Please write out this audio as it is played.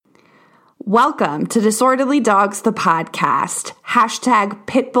Welcome to Disorderly Dogs, the podcast, hashtag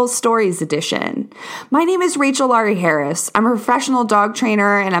Pitbull Stories Edition. My name is Rachel Laurie Harris. I'm a professional dog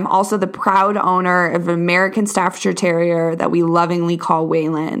trainer, and I'm also the proud owner of an American Staffordshire Terrier that we lovingly call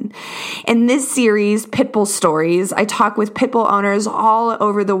Waylon. In this series, Pitbull Stories, I talk with Pitbull owners all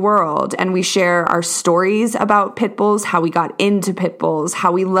over the world, and we share our stories about Pitbulls, how we got into Pitbulls,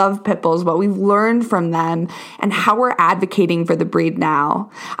 how we love Pitbulls, what we've learned from them, and how we're advocating for the breed now.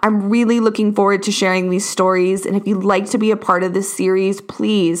 I'm really looking forward to sharing these stories, and if you'd like to be a part of this series,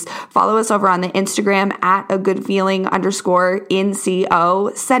 please follow us over on the Instagram at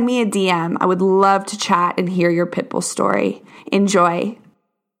agoodfeeling_NCO. Send me a DM. I would love to chat and hear your Pitbull story. Enjoy.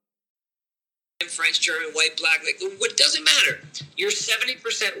 French, German, white, black, like, what doesn't matter. You're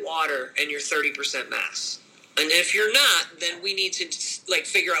 70% water and you're 30% mass. And if you're not, then we need to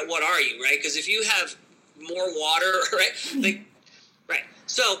figure out what are you, right? Because if you have more water, right? Right.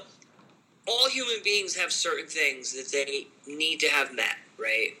 So all human beings have certain things that they need to have met,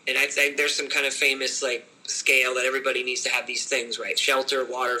 right? And I think there's some kind of famous scale that everybody needs to have these things, right? Shelter,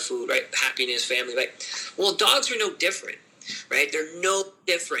 water, food, right? Happiness, family, right? Well, dogs are no different, right? They're no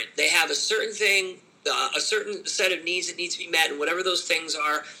different. They have a certain thing, a certain set of needs that need to be met, and whatever those things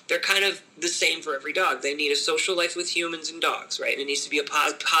are, they're kind of the same for every dog. They need a social life with humans and dogs, right? And it needs to be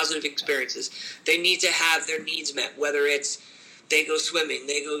positive experiences. They need to have their needs met, whether it's they go swimming,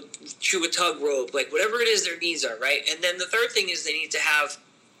 they go chew a tug rope, whatever it is their needs are, right? And then the third thing is they need to have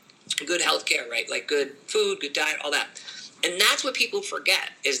good health care, right? Like good food, good diet, all that. And that's what people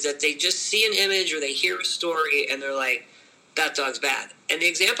forget, is that they just see an image or they hear a story and they're like, that dog's bad. And the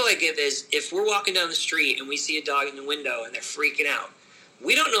example I give is if we're walking down the street and we see a dog in the window and they're freaking out,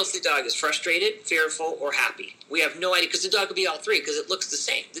 we don't know if the dog is frustrated, fearful, or happy. We have no idea, because the dog could be all three, because it looks the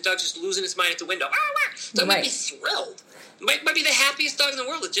same. The dog's just losing its mind at the window. The dog might be thrilled. Might be the happiest dog in the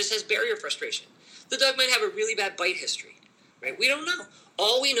world. It just has barrier frustration. The dog might have a really bad bite history, right? We don't know.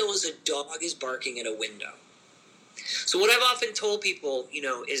 All we know is a dog is barking at a window. So what I've often told people,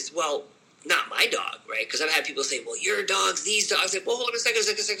 is, well, not my dog, right? Because I've had people say, well, your dogs, these dogs. Well, hold on a second.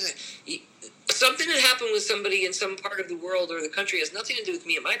 Something that happened with somebody in some part of the world or the country has nothing to do with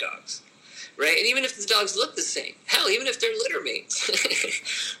me and my dogs, right? And even if the dogs look the same, hell, even if they're litter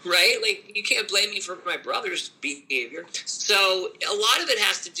mates, right? You can't blame me for my brother's behavior. So a lot of it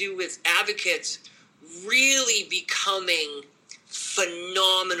has to do with advocates really becoming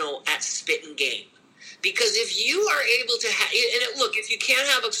phenomenal at spit and game. Because if you are able to have, look, if you can't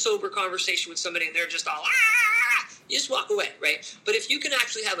have a sober conversation with somebody and they're just all, you just walk away, right? But if you can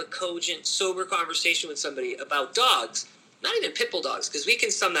actually have a cogent, sober conversation with somebody about dogs, not even pit bull dogs, because we can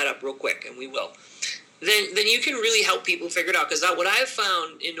sum that up real quick, and we will, then you can really help people figure it out. Because what I've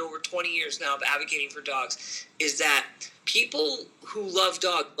found in over 20 years now of advocating for dogs is that people who love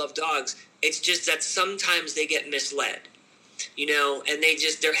dogs, it's just that sometimes they get misled, and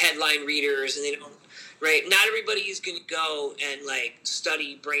they're headline readers, and they don't, right? Not everybody is going to go and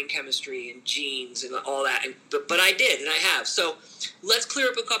study brain chemistry and genes and all that, but I did, and I have. So let's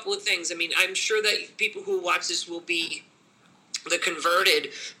clear up a couple of things. I mean, I'm sure that people who watch this will be the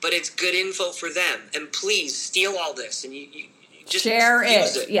converted, but it's good info for them. And please steal all this and you just share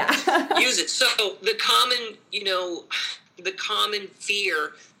use it. Yeah. Use it. So the common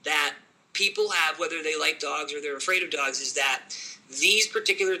fear that people have, whether they like dogs or they're afraid of dogs, is that these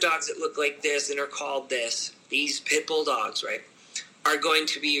particular dogs that look like this and are called this, these pit bull dogs, right, are going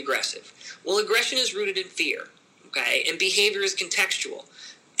to be aggressive. Well, aggression is rooted in fear, okay? And behavior is contextual.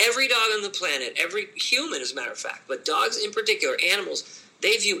 Every dog on the planet, every human, as a matter of fact, but dogs in particular, animals,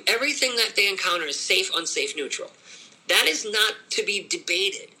 they view everything that they encounter as safe, unsafe, neutral. That is not to be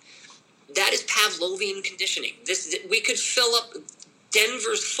debated. That is Pavlovian conditioning. We could fill up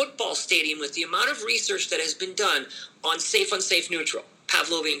Denver's football stadium with the amount of research that has been done on safe, unsafe, neutral,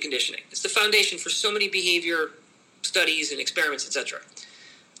 Pavlovian conditioning. It's the foundation for so many behavior studies and experiments, etc.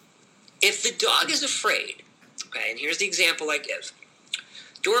 If the dog is afraid, okay, and here's the example I give.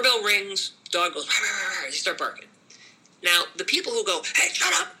 Doorbell rings, dog goes, they start barking. Now, the people who go, hey,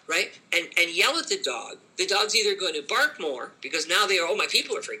 shut up, right, and yell at the dog's either going to bark more because now they are, my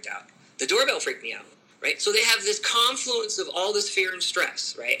people are freaked out. The doorbell freaked me out. Right, so they have this confluence of all this fear and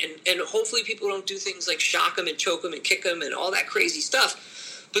stress, right? And hopefully people don't do things like shock them and choke them and kick them and all that crazy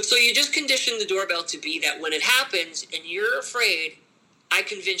stuff. But so you just condition the doorbell to be that when it happens and you're afraid, I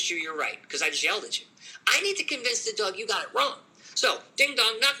convince you you're right because I just yelled at you. I need to convince the dog you got it wrong. So ding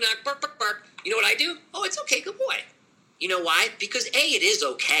dong, knock knock, bark bark bark. You know what I do? Oh, it's okay, good boy. You know why? Because A, it is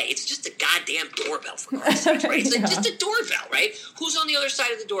okay. It's just a goddamn doorbell, for Christ's sake, right? It's just a doorbell, right? Who's on the other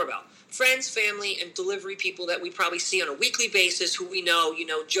side of the doorbell? friends, family, and delivery people that we probably see on a weekly basis who we know,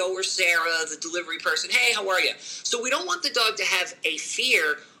 Joe or Sarah, the delivery person. Hey, how are you? So we don't want the dog to have a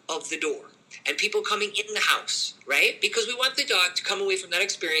fear of the door and people coming in the house, right? Because we want the dog to come away from that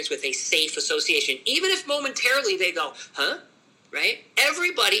experience with a safe association, even if momentarily they go, huh? Right?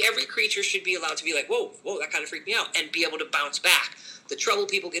 Every creature should be allowed to be like, whoa, that kind of freaked me out, and be able to bounce back. The trouble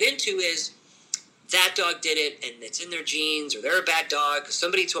people get into is that dog did it, and it's in their genes, or they're a bad dog, because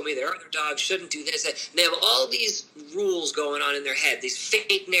somebody told me their other dog shouldn't do this. And they have all these rules going on in their head, these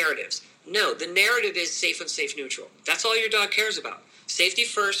fake narratives. No, the narrative is safe and safe neutral. That's all your dog cares about. Safety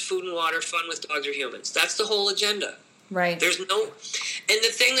first, food and water, fun with dogs or humans. That's the whole agenda. Right. And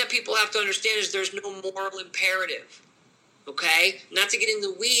the thing that people have to understand is there's no moral imperative. Okay? Not to get in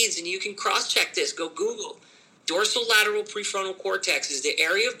the weeds, and you can cross-check this. Go Google. Dorsolateral prefrontal cortex is the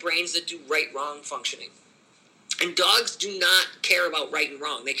area of brains that do right-wrong functioning. And dogs do not care about right and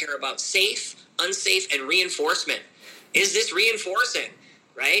wrong. They care about safe, unsafe, and reinforcement. Is this reinforcing?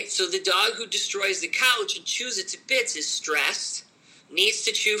 Right? So the dog who destroys the couch and chews it to bits is stressed, needs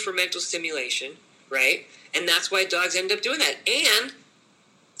to chew for mental stimulation, right? And that's why dogs end up doing that. And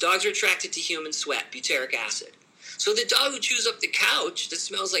dogs are attracted to human sweat, butyric acid. So the dog who chews up the couch that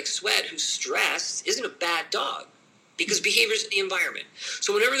smells like sweat, who's stressed, isn't a bad dog because behavior's in the environment.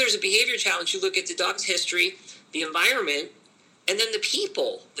 So whenever there's a behavior challenge, you look at the dog's history, the environment, and then the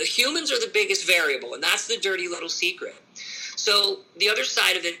people. The humans are the biggest variable, and that's the dirty little secret. So the other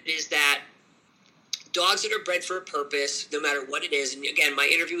side of it is that dogs that are bred for a purpose, no matter what it is, and again, my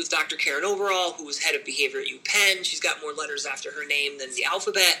interview with Dr. Karen Overall, who was head of behavior at UPenn, she's got more letters after her name than the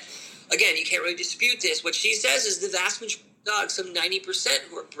alphabet. Again, you can't really dispute this. What she says is the vast majority of dogs, some 90%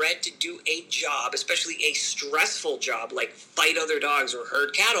 who are bred to do a job, especially a stressful job like fight other dogs or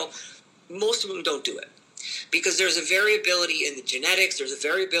herd cattle, most of them don't do it. Because there's a variability in the genetics, there's a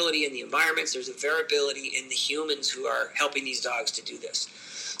variability in the environments, there's a variability in the humans who are helping these dogs to do this.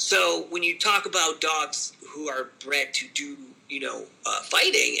 So when you talk about dogs who are bred to do,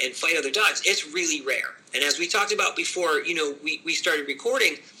 fighting and fight other dogs, it's really rare. And as we talked about before, we started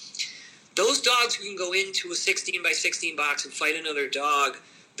recording, those dogs who can go into a 16 by 16 box and fight another dog,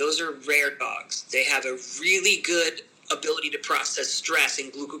 those are rare dogs. They have a really good ability to process stress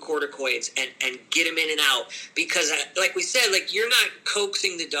and glucocorticoids and get them in and out. Because, like we said, you're not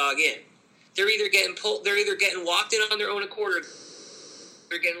coaxing the dog in. They're either getting walked in on their own accord, or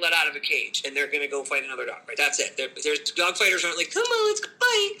they're getting let out of a cage, and they're going to go fight another dog, right? That's it. There's dog fighters aren't like, come on, let's go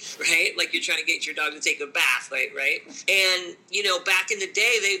fight, right? Like you're trying to get your dog to take a bath, right? And, back in the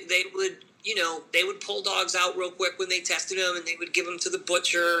day, they would pull dogs out real quick when they tested them, and they would give them to the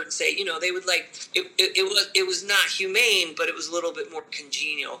butcher and say, they would it was not humane, but it was a little bit more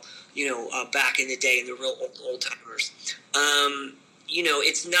congenial, back in the day in the real old timers.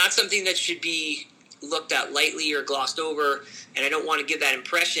 It's not something that should be looked at lightly or glossed over, and I don't want to give that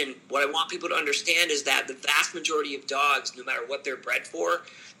impression. What I want people to understand is that the vast majority of dogs, no matter what they're bred for,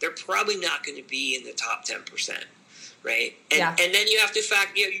 they're probably not going to be in the top 10%, right? And then you have to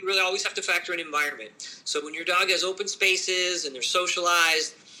you really always have to factor in environment. So when your dog has open spaces and they're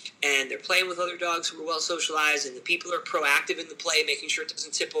socialized and they're playing with other dogs who are well socialized and the people are proactive in the play, making sure it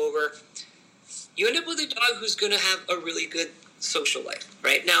doesn't tip over, you end up with a dog who's going to have a really good social life,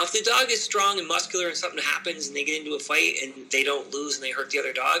 right? Now, if the dog is strong and muscular and something happens and they get into a fight and they don't lose and they hurt the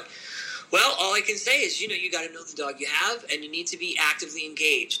other dog, well, all I can say is, you got to know the dog you have, and you need to be actively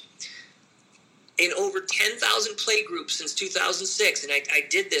engaged. In over 10,000 play groups since 2006, and I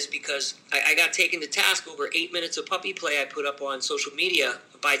did this because I got taken to task over 8 minutes of puppy play I put up on social media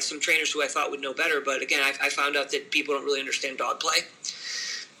by some trainers who I thought would know better, but again, I found out that people don't really understand dog play.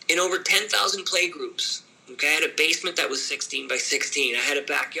 In over 10,000 play groups, okay, I had a basement that was 16 by 16. I had a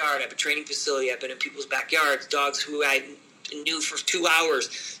backyard. I have a training facility. I've been in people's backyards. Dogs who I knew for 2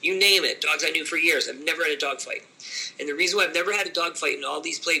 hours. You name it. Dogs I knew for years. I've never had a dog fight. And the reason why I've never had a dog fight in all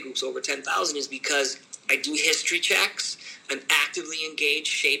these play groups, over 10,000, is because I do history checks. I'm actively engaged,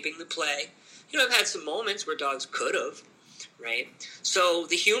 shaping the play. I've had some moments where dogs could have, right? So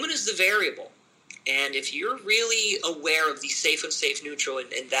the human is the variable. And if you're really aware of the safe and safe neutral, and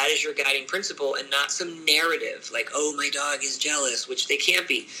that is your guiding principle, and not some narrative like, oh, my dog is jealous, which they can't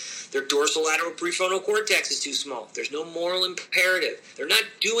be. Their dorsolateral prefrontal cortex is too small. There's no moral imperative. They're not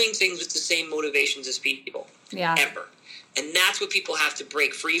doing things with the same motivations as people, ever. And that's what people have to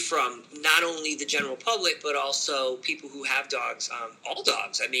break free from, not only the general public, but also people who have dogs, all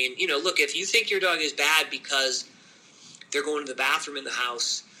dogs. I mean, look, if you think your dog is bad because they're going to the bathroom in the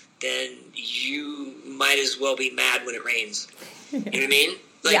house, then you might as well be mad when it rains. You know what I mean?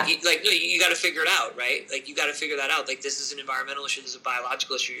 You got to figure it out, right? Like, you got to figure that out. Like, this is an environmental issue. This is a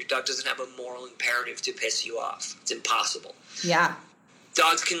biological issue. Your dog doesn't have a moral imperative to piss you off. It's impossible. Yeah.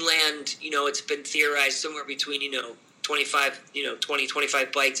 Dogs can land, it's been theorized somewhere between,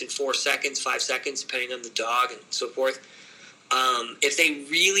 25 bites in 4 seconds, 5 seconds, depending on the dog and so forth. If they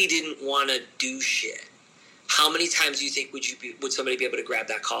really didn't want to do shit, how many times do you think would somebody be able to grab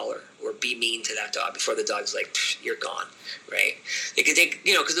that collar or be mean to that dog before the dog's like, you're gone, right? It could take,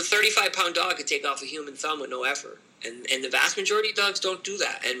 because a 35-pound dog could take off a human thumb with no effort. And the vast majority of dogs don't do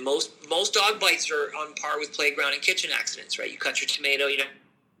that. And most dog bites are on par with playground and kitchen accidents, right? You cut your tomato,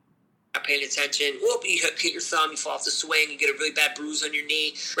 not paying attention, whoop, you hit your thumb, you fall off the swing, you get a really bad bruise on your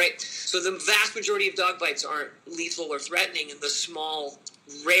knee, right? So the vast majority of dog bites aren't lethal or threatening, and the small,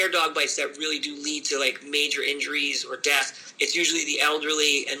 rare dog bites that really do lead to like major injuries or death, it's usually the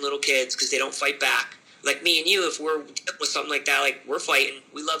elderly and little kids because they don't fight back. Like me and you, if we're dealing with something like that, like, we're fighting,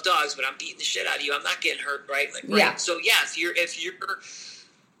 we love dogs, but I'm beating the shit out of you, I'm not getting hurt, right? Like, right? Yeah. So yeah, if you're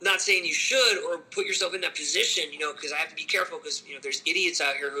not saying you should or put yourself in that position, because I have to be careful because, there's idiots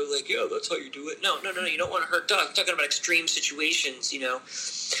out here who are like, yeah, that's how you do it. No, you don't want to hurt dogs. I'm talking about extreme situations,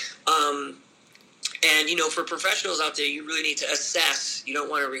 And, for professionals out there, you really need to assess. You don't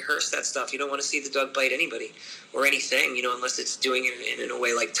want to rehearse that stuff. You don't want to see the dog bite anybody or anything, unless it's doing it in a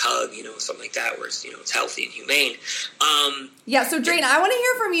way like tug, something like that where it's, it's healthy and humane. Yeah, so Drayton, I want to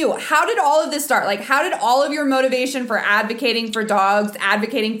hear from you. How did all of this start? Like, how did all of your motivation for advocating for dogs,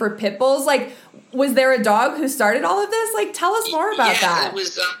 advocating for pit bulls, like, was there a dog who started all of this? Like, tell us more about that.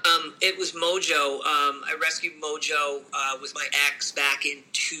 It was Mojo. I rescued Mojo with my ex back in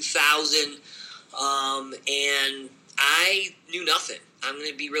 2000. And I knew nothing. I'm going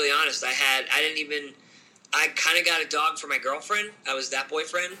to be really honest. I kind of got a dog for my girlfriend. I was that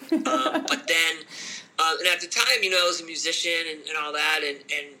boyfriend. But then, and at the time, I was a musician and all that. And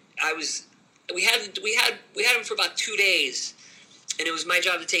we had him for about 2 days, and it was my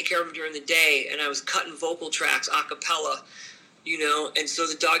job to take care of him during the day. And I was cutting vocal tracks a cappella, and so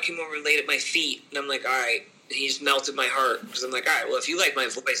the dog came over and laid at my feet, and I'm like, all right. He just melted my heart because I'm like, all right, well, if you like my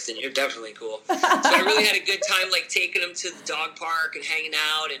voice, then you're definitely cool. So I really had a good time, like, taking him to the dog park and hanging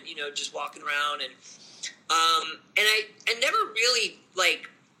out and, just walking around. And I never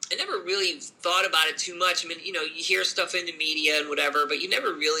really thought about it too much. I mean, you hear stuff in the media and whatever, but you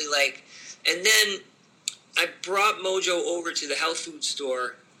never really and then I brought Mojo over to the health food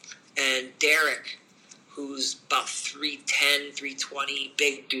store, and Derek, who's about 3'10", 320,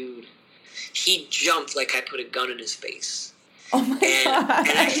 big dude, he jumped like I put a gun in his face. Oh my God.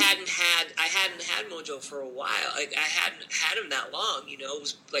 And I hadn't had Mojo for a while. Like, I hadn't had him that long, it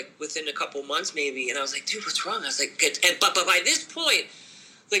was like within a couple months maybe. And I was like, dude, what's wrong? I was like, but by this point,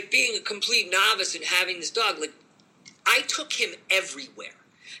 like, being a complete novice and having this dog, like, I took him everywhere.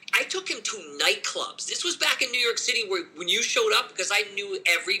 I took him to nightclubs. This was back in New York City where when you showed up, because I knew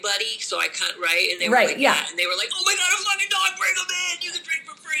everybody, so I can't, right? And they were like, yeah. And they were like, oh my God, a fucking dog, bring him in. You can drink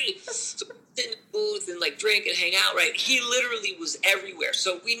for free. So sit in the booth and like drink and hang out, right? He literally was everywhere.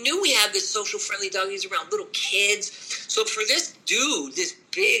 So we knew we had this social friendly dog. He was around little kids. So for this dude, this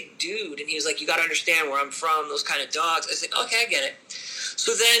big dude, and he was like, you got to understand where I'm from, those kind of dogs. I was like, okay, I get it.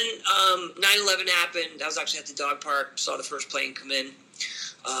 So then 9/11 happened. I was actually at the dog park, saw the first plane come in.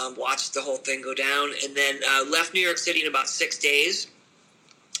 Watched the whole thing go down, and then left New York City in about 6 days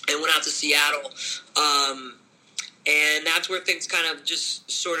and went out to Seattle. And that's where things kind of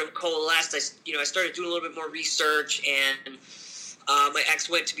just sort of coalesced. I started doing a little bit more research, and my ex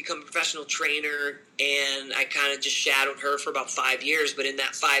went to become a professional trainer, and I kind of just shadowed her for about 5 years. But in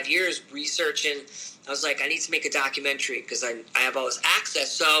that 5 years researching, I was like, I need to make a documentary because I have all this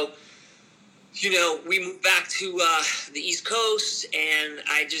access. So, we moved back to the East Coast, and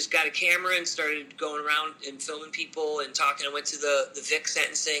I just got a camera and started going around and filming people and talking. I went to the Vic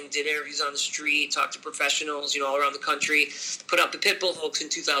sentencing, did interviews on the street, talked to professionals, all around the country, put out the Pitbull Hoax in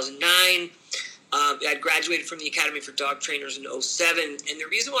 2009. I graduated from the Academy for Dog Trainers in 2007, and the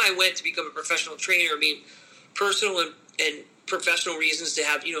reason why I went to become a professional trainer, personal and professional reasons to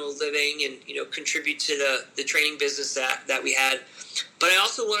have, living and, contribute to the training business that we had. But I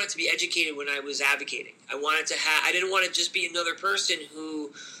also wanted to be educated when I was advocating. I didn't want to just be another person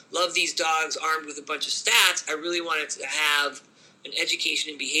who loved these dogs armed with a bunch of stats. I really wanted to have an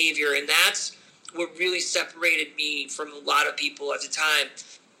education in behavior, and that's what really separated me from a lot of people at the time.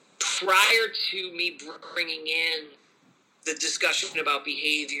 Prior to me bringing in the discussion about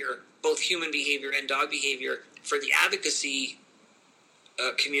behavior, both human behavior and dog behavior, for the advocacy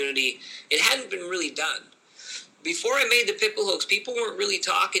community, it hadn't been really done. Before I made the Pitbull Hoax, people weren't really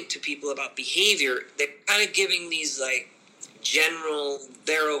talking to people about behavior. They're kind of giving these like general,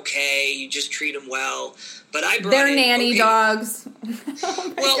 they're okay. You just treat them well. But I brought they're nanny dogs.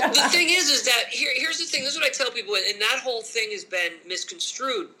 Well, the thing is that here's the thing. This is what I tell people, and that whole thing has been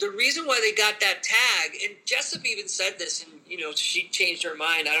misconstrued. The reason why they got that tag, and Jessup even said this, and she changed her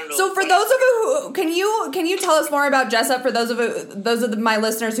mind. I don't know. So for those of you who can you tell us more about Jessup for those of my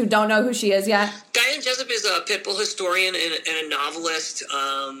listeners who don't know who she is yet? Diane Jessup is a pit bull historian and a novelist,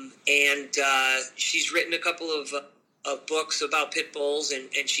 and she's written a couple of books about pit bulls,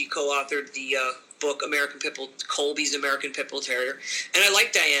 and she co-authored the book American Pit Bull, Colby's American Pit Bull Terrier, and I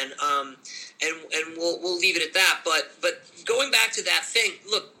like Diane, and we'll leave it at that. But going back to that thing,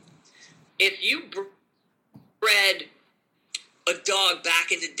 look, if you bred a dog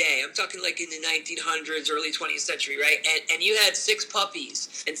back in the day, I'm talking like in the 1900s, early 20th century, right? And you had 6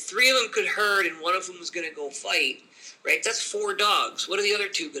 puppies, and 3 of them could herd, and one of them was going to go fight, right? That's 4 dogs. What are the other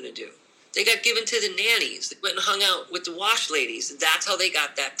 2 going to do? They got given to the nannies. They went and hung out with the wash ladies. That's how they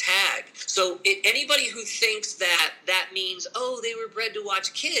got that tag. So anybody who thinks that means, they were bred to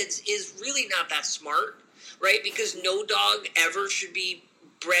watch kids is really not that smart, right? Because no dog ever should be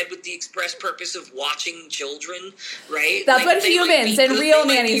bred with the express purpose of watching children, right? That's what humans and real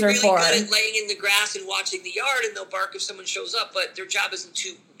nannies are for. They're really good at laying in the grass and watching the yard, and they'll bark if someone shows up, but their job isn't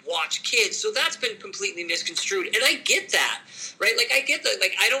to watch kids. So that's been completely misconstrued, and I get that, right? Like, I get that.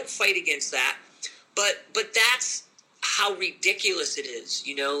 Like, I don't fight against that, but that's how ridiculous it is,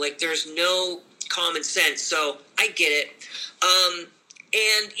 like, there's no common sense. So I get it. And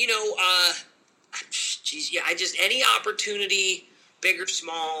I just, any opportunity, big or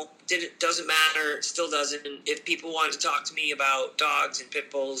small, doesn't matter. It still doesn't. And if people wanted to talk to me about dogs and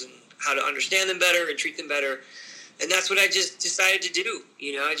pit bulls and how to understand them better and treat them better, and that's what I just decided to do.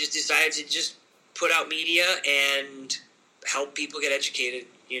 I just decided to just put out media and help people get educated.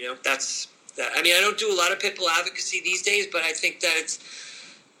 That's that. I mean, I don't do a lot of pit bull advocacy these days, but I think that it's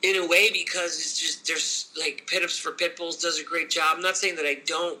in a way because it's just, there's like Pit Ups for Pit Bulls does a great job. I'm not saying that I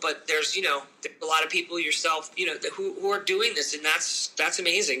don't, but there's a lot of people yourself who are doing this, and that's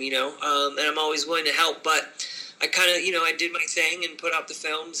amazing. And I'm always willing to help. But I kind of I did my thing and put out the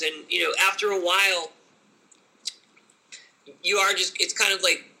films, and after a while, it's kind of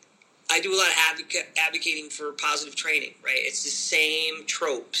like I do a lot of advocating for positive training, right? It's the same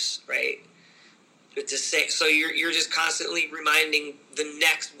tropes, right? It's the same. So you're just constantly reminding the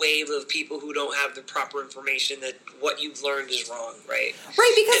next wave of people who don't have the proper information that what you've learned is wrong, right?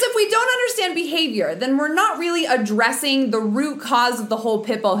 Right, because if we don't understand behavior, then we're not really addressing the root cause of the whole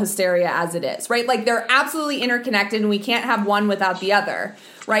pit bull hysteria as it is, right? Like, they're absolutely interconnected, and we can't have one without the other.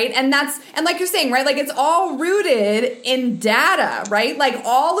 Right. And like you're saying, right, like, it's all rooted in data, right? Like,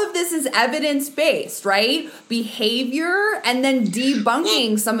 all of this is evidence-based, right? Behavior, and then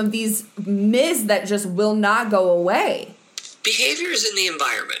debunking some of these myths that just will not go away. Behavior is in the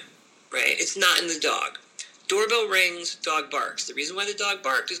environment, right? It's not in the dog. Doorbell rings, dog barks. The reason why the dog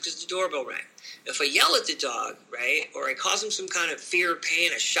barked is because the doorbell rang. If I yell at the dog, right, or I cause him some kind of fear or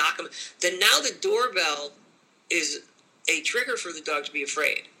pain, I shock him, then now the doorbell is a trigger for the dog to be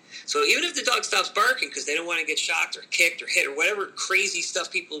afraid. So even if the dog stops barking because they don't want to get shocked or kicked or hit or whatever crazy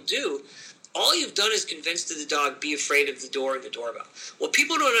stuff people do, all you've done is convince the dog be afraid of the door and the doorbell. What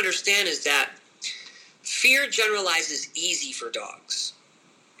people don't understand is that fear generalizes easy for dogs,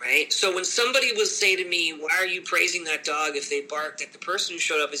 right? So when somebody will say to me, why are you praising that dog if they barked at the person who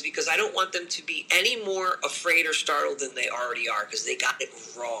showed up, is because I don't want them to be any more afraid or startled than they already are because they got it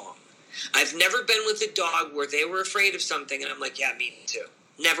wrong. I've never been with a dog where they were afraid of something, and I'm like, yeah, me too.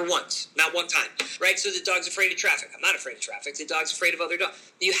 Never once. Not one time. Right? So the dog's afraid of traffic. I'm not afraid of traffic. The dog's afraid of other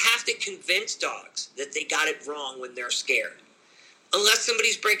dogs. You have to convince dogs that they got it wrong when they're scared. Unless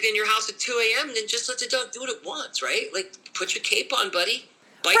somebody's breaking in your house at 2 a.m., then just let the dog do it at once, right? Like, put your cape on, buddy.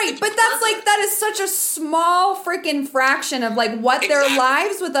 Right, but that is such a small freaking fraction of like what their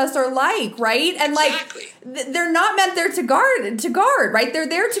lives with us are like, right? And like they're not meant there to guard, right? They're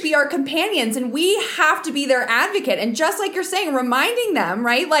there to be our companions, and we have to be their advocate. And just like you're saying, reminding them,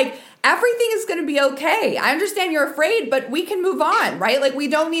 right? Like, everything is going to be okay. I understand you're afraid, but we can move on, right? Like, we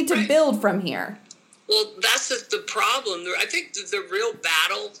don't need to build from here. Well, that's the problem. I think the real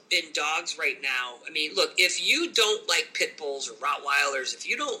battle in dogs right now, I mean, look, if you don't like pit bulls or Rottweilers, if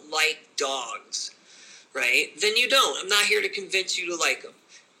you don't like dogs, right, then you don't. I'm not here to convince you to like them.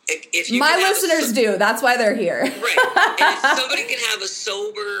 If you My listeners do. That's why they're here. Right. And if somebody can have a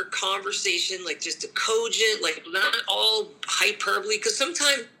sober conversation, like just a cogent, like not all hyperbole, because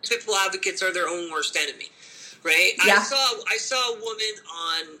sometimes pit bull advocates are their own worst enemy. Right? Yeah. I saw a woman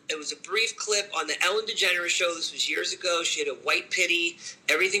on, it was a brief clip on the Ellen DeGeneres show. This was years ago. She had a white pitty.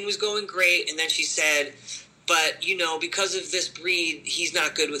 Everything was going great. And then she said, but, because of this breed, he's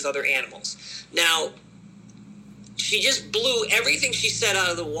not good with other animals. Now, she just blew everything she said out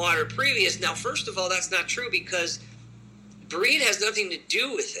of the water previous. Now, first of all, that's not true because breed has nothing to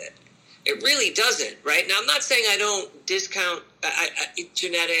do with it. It really doesn't, right? Now, I'm not saying I don't discount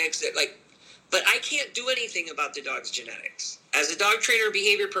genetics, but I can't do anything about the dog's genetics. As a dog trainer or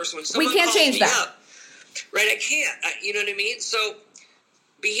behavior person, when someone calls me up, right, I can't. You know what I mean? So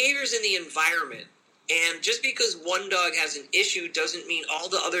behavior's in the environment. And just because one dog has an issue doesn't mean all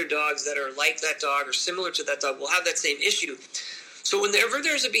the other dogs that are like that dog or similar to that dog will have that same issue. So whenever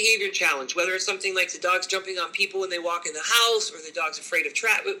there's a behavior challenge, whether it's something like the dog's jumping on people when they walk in the house or the dog's afraid of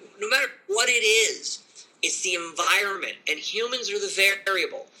traffic, no matter what it is, it's the environment. And humans are the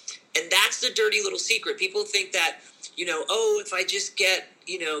variable. And that's the dirty little secret. People think that, if I just get,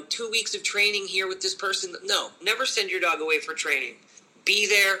 2 weeks of training here with this person. No, never send your dog away for training. Be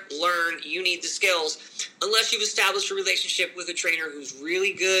there, learn, you need the skills. Unless you've established a relationship with a trainer who's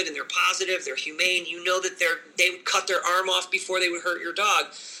really good and they're positive, they're humane, that they would cut their arm off before they would hurt your dog.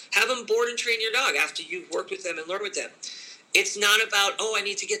 Have them board and train your dog after you've worked with them and learned with them. It's not about, I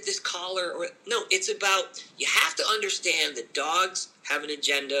need to get this collar. No, it's about, you have to understand that dogs have an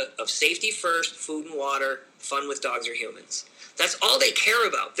agenda of safety first, food and water, fun with dogs or humans. That's all they care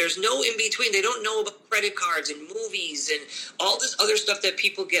about. There's no in between. They don't know about credit cards and movies and all this other stuff that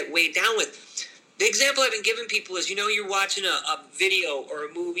people get weighed down with. The example I've been giving people is, you're watching a video or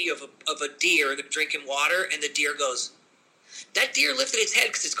a movie of a deer and they're drinking water and the deer goes, that deer lifted its head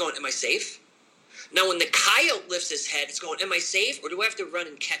because it's going, am I safe? Now, when the coyote lifts his head, it's going, am I safe? Or do I have to run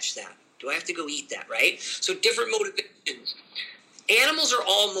and catch that? Do I have to go eat that, right? So different motivations. Animals are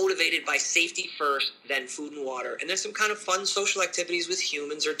all motivated by safety first, then food and water, and then some kind of fun social activities with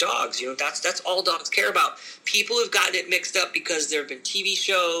humans or dogs. That's all dogs care about. People have gotten it mixed up because there have been TV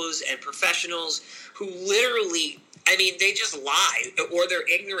shows and professionals who literally, they just lie, or they're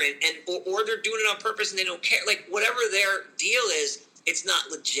ignorant, or they're doing it on purpose and they don't care. Like, whatever their deal is, it's not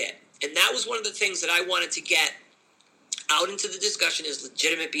legit. And that was one of the things that I wanted to get out into the discussion is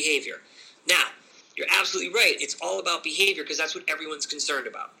legitimate behavior. Now, you're absolutely right. It's all about behavior because that's what everyone's concerned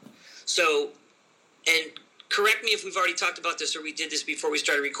about. So, and correct me if we've already talked about this or we did this before we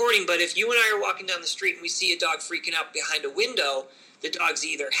started recording, but if you and I are walking down the street and we see a dog freaking out behind a window, the dog's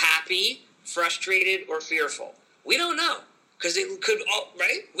either happy, frustrated, or fearful. We don't know because it could all,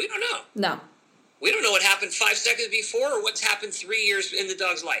 right? We don't know. No. We don't know what happened 5 seconds before or what's happened 3 years in the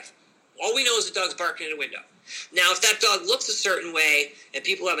dog's life. All we know is the dog's barking at a window. Now, if that dog looks a certain way and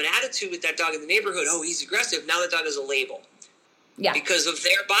people have an attitude with that dog in the neighborhood, oh, he's aggressive, now that dog has a label. Yeah. Because of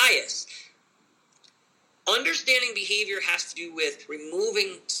their bias. Understanding behavior has to do with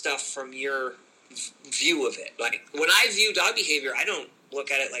removing stuff from your view of it. Like, when I view dog behavior, I don't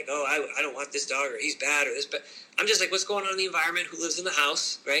look at it like, oh, I don't want this dog or he's bad or this, but I'm just like, what's going on in the environment? Who lives in the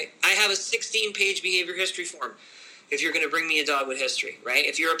house, right? I have a 16-page behavior history form. If you're going to bring me a dog with history, right?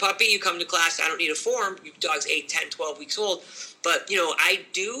 If you're a puppy, you come to class, I don't need a form. Your dog's 8, 10, 12 weeks old. But, I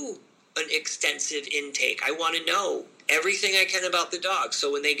do an extensive intake. I want to know everything I can about the dog.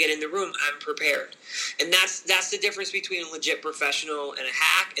 So when they get in the room, I'm prepared. And that's the difference between a legit professional and a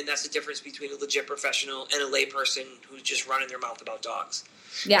hack. And that's the difference between a legit professional and a layperson who's just running their mouth about dogs.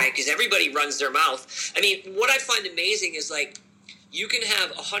 Yeah. Right? Because everybody runs their mouth. What I find amazing is like, you can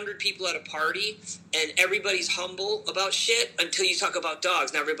have 100 people at a party and everybody's humble about shit until you talk about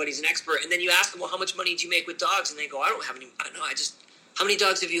dogs. Now everybody's an expert. And then you ask them, well, how much money do you make with dogs? And they go, I don't have any. I know. How many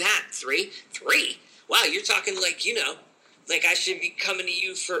dogs have you had? 3? 3? Wow. You're talking like, like I should be coming to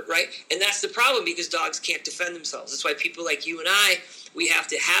you for, right? And that's the problem because dogs can't defend themselves. That's why people like you and I, we have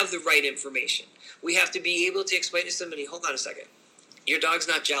to have the right information. We have to be able to explain to somebody, hold on a second. Your dog's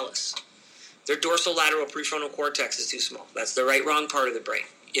not jealous. Their dorsolateral prefrontal cortex is too small. That's the wrong part of the brain.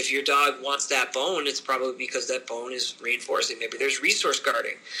 If your dog wants that bone, it's probably because that bone is reinforcing. Maybe there's resource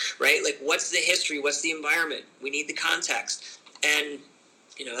guarding, right? Like, what's the history? What's the environment? We need the context. And,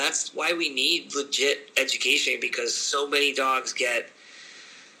 that's why we need legit education because so many dogs get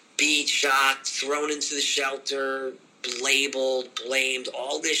beat, shot, thrown into the shelter, labeled, blamed,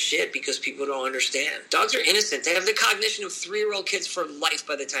 all this shit because people don't understand. Dogs are innocent. They have the cognition of 3-year-old kids for life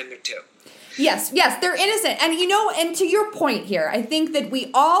by the time they're 2. Yes, they're innocent. And, and to your point here, I think that we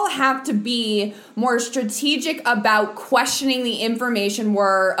all have to be more strategic about questioning the information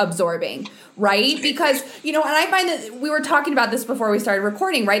we're absorbing. right? Because, and I find that we were talking about this before we started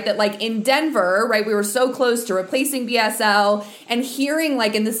recording, right? That like in Denver, right, we were so close to replacing BSL and hearing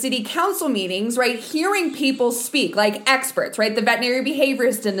like in the city council meetings, right, hearing people speak like experts, right? The veterinary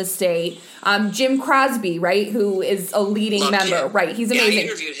behaviorist in the state, Jim Crosby, right, who is a leading member, right? He's amazing. Yeah, I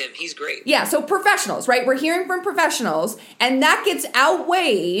interviewed him. He's great. Yeah, so professionals, right? We're hearing from professionals, and that gets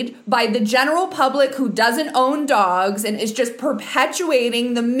outweighed by the general public who doesn't own dogs and is just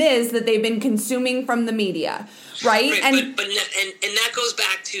perpetuating the myths that they've been consuming from the media, right? And that goes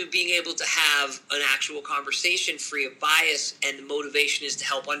back to being able to have an actual conversation free of bias, and the motivation is to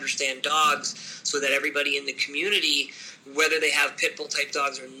help understand dogs so that everybody in the community, whether they have pit bull type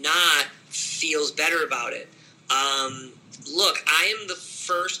dogs or not, feels better about it. Look, I am the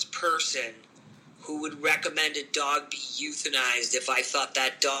first person who would recommend a dog be euthanized if I thought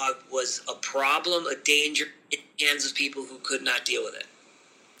that dog was a problem, a danger in the hands of people who could not deal with it.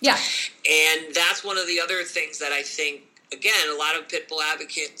 Yeah. And that's one of the other things that I think, again, a lot of pit bull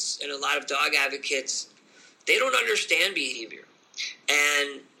advocates and a lot of dog advocates, they don't understand behavior.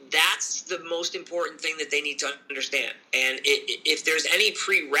 And that's the most important thing that they need to understand. And if there's any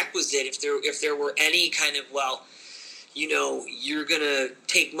prerequisite, if there were any kind of, you're going to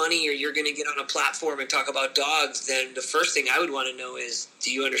take money or you're going to get on a platform and talk about dogs, then the first thing I would want to know is,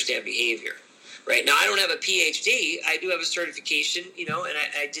 do you understand behavior? Right now, I don't have a PhD. I do have a certification, and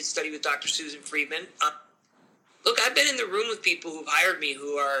I did study with Dr. Susan Friedman. Look, I've been in the room with people who've hired me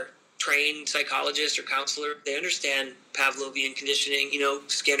who are trained psychologists or counselors. They understand Pavlovian conditioning,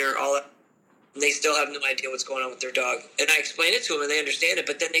 Skinner, all that. And they still have no idea what's going on with their dog. And I explain it to them and they understand it,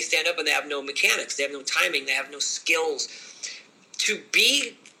 but then they stand up and they have no mechanics. They have no timing. They have no skills. To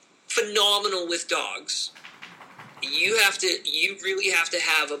be phenomenal with dogs, you really have to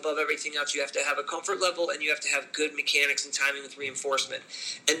have, above everything else, you have to have a comfort level and you have to have good mechanics and timing with reinforcement.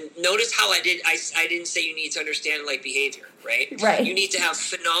 And notice how I didn't say you need to understand like behavior, right? Right. You need to have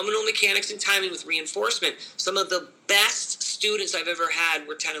phenomenal mechanics and timing with reinforcement. Some of the best students I've ever had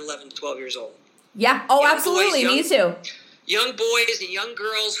were 10, 11, 12 years old. Yeah. Oh, young absolutely. Boys, me too. Young boys and young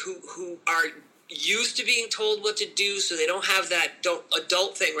girls who are used to being told what to do, so they don't have that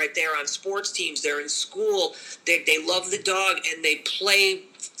adult thing right there on sports teams. They're in school. They love the dog, and they play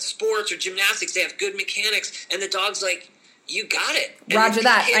sports or gymnastics. They have good mechanics, and the dog's like, you got it. And Roger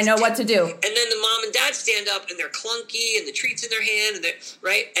that. I know what to do. And then the mom and dad stand up, and they're clunky, and the treat's in their hand, and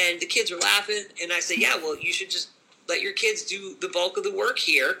right? And the kids are laughing, and I say, yeah, well, you should just let your kids do the bulk of the work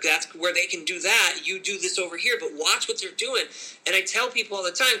here. That's where they can do that. You do this over here, but watch what they're doing. And I tell people all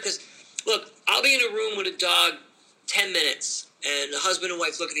the time, because, look, I'll be in a room with a dog 10 minutes, and the husband and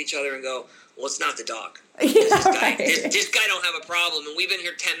wife look at each other and go, well, it's not the dog. This guy don't have a problem, and we've been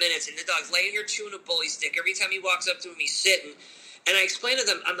here 10 minutes, and the dog's laying here chewing a bully stick. Every time he walks up to him, he's sitting. And I explain to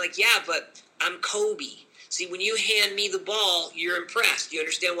them, I'm like, yeah, but I'm Kobe. See, when you hand me the ball, you're impressed. You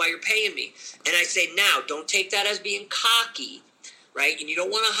understand why you're paying me. And I say, now, don't take that as being cocky, right? And you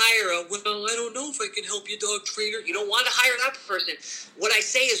don't want to hire I don't know if I can help you, dog trainer. You don't want to hire that person. What I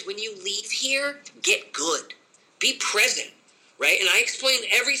say is, when you leave here, get good. Be present, right? And I explain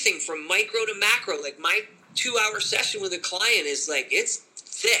everything from micro to macro. Like, my 2-hour session with a client is like, it's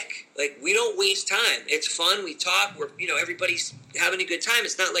thick. Like, we don't waste time. It's fun. We talk. We're, everybody's having a good time.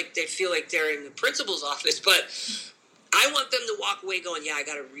 It's not like they feel like they're in the principal's office, but I want them to walk away going, yeah, I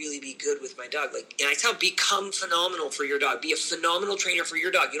got to really be good with my dog. Like, and I tell them, become phenomenal for your dog. Be a phenomenal trainer for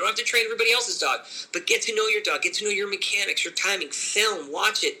your dog. You don't have to train everybody else's dog, but get to know your dog. Get to know your mechanics, your timing. Film,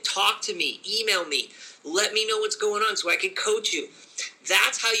 watch it, talk to me, email me. Let me know what's going on so I can coach you.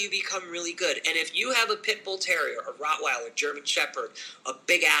 That's how you become really good. And if you have a pit bull terrier, a Rottweiler, German Shepherd, a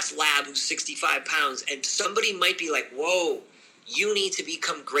big-ass lab who's 65 pounds, and somebody might be like, whoa, you need to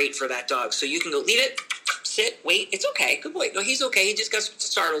become great for that dog. So you can go, leave it, sit, wait, it's okay, good boy. No, he's okay, he just got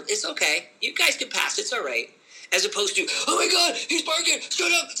startled. It's okay. You guys can pass, it's all right. As opposed to, oh my God, he's barking,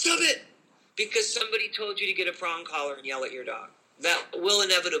 shut up, stop it. Because somebody told you to get a prong collar and yell at your dog. That will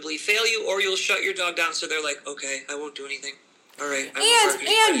inevitably fail you, or you'll shut your dog down so they're like, okay, I won't do anything. All right.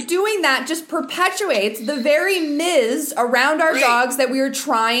 And doing that just perpetuates the very myths around our dogs that we are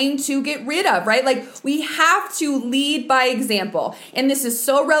trying to get rid of, right? Like, we have to lead by example. And this is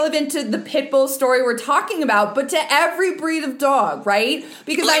so relevant to the pit bull story we're talking about, but to every breed of dog, right?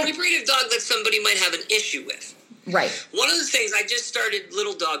 Because every breed of dog that somebody might have an issue with. Right. One of the things, I just started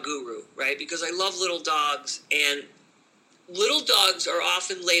Little Dog Guru, right? Because I love little dogs, and little dogs are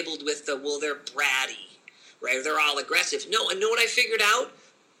often labeled with they're bratty. Right? They're all aggressive. No, and know what I figured out?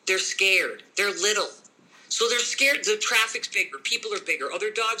 They're scared. They're little. So they're scared. The traffic's bigger. People are bigger. Other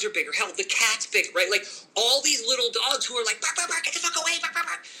dogs are bigger. Hell, the cat's bigger, right? Like all these little dogs who are like, bark, bark, bark, get the fuck away, bark, bark,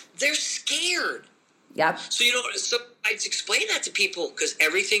 bark. They're scared. Yep. So, so I explain that to people because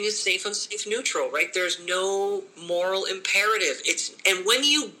everything is safe, unsafe, neutral, right? There's no moral imperative. And when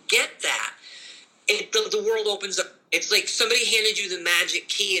you get that, the world opens up. It's like somebody handed you the magic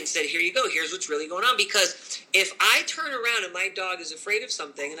key and said, here you go, here's what's really going on. Because if I turn around and my dog is afraid of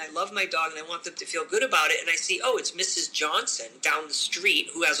something and I love my dog and I want them to feel good about it and I see, oh, it's Mrs. Johnson down the street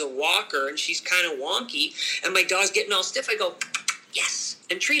who has a walker and she's kind of wonky and my dog's getting all stiff, I go, yes,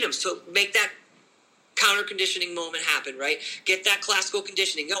 and treat them. So make that counter conditioning moment happen, right? Get that classical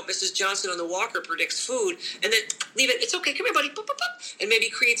conditioning. Yo, Mrs. Johnson on the walker predicts food, and then leave it. It's okay. Come here, buddy. Boop, boop, boop. And maybe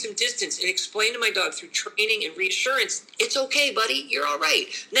create some distance and explain to my dog through training and reassurance, it's okay, buddy. You're all right.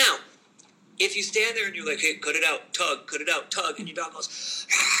 Now, if you stand there and you're like, hey, cut it out, tug, and your dog goes,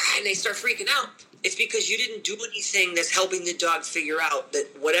 ah, and they start freaking out, it's because you didn't do anything that's helping the dog figure out that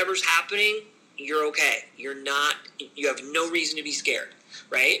whatever's happening, you're okay. You have no reason to be scared.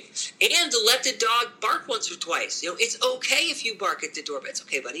 Right? And to let the dog bark once or twice. It's okay if you bark at the door, but it's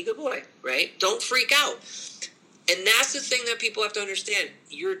okay, buddy, good boy, right? Don't freak out. And that's the thing that people have to understand.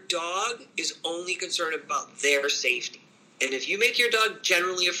 Your dog is only concerned about their safety. And if you make your dog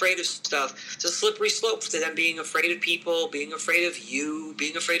generally afraid of stuff, it's a slippery slope to them being afraid of people, being afraid of you,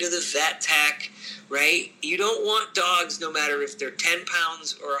 being afraid of the vet tech, right? You don't want dogs, no matter if they're 10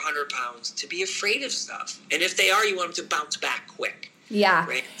 pounds or 100 pounds, to be afraid of stuff. And if they are, you want them to bounce back quick. Yeah.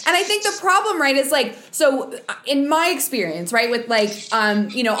 Right. And I think the problem, right, is like, so in my experience, right, with like,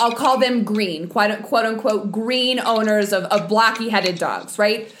 I'll call them green, quote unquote, green owners of blocky-headed dogs,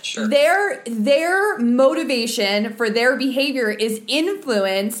 right? Sure. Their motivation for their behavior is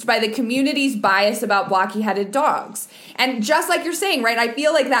influenced by the community's bias about blocky-headed dogs. And just like you're saying, right, I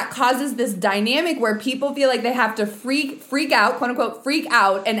feel like that causes this dynamic where people feel like they have to freak out, quote unquote, freak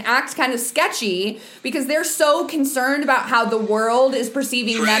out and act kind of sketchy because they're so concerned about how the world is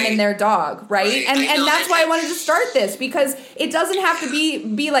perceiving them and their dog, right? And that's why I wanted to start this, because it doesn't have to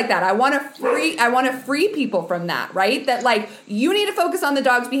be like that. I want to free people from that, right? That like you need to focus on the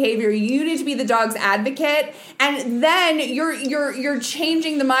dog's behavior, you need to be the dog's advocate, and then you're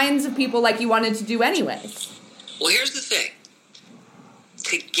changing the minds of people like you wanted to do anyways. Well, here's the thing.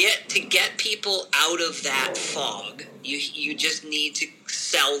 To get people out of that fog, you just need to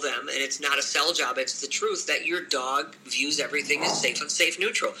sell them, and it's not a sell job, it's the truth that your dog views everything as safe, unsafe,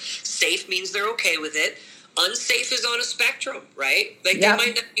 neutral. Safe means they're okay with it. Unsafe is on a spectrum, right? Like They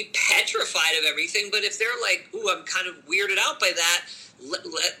might not be petrified of everything, but if they're like, ooh, I'm kind of weirded out by that,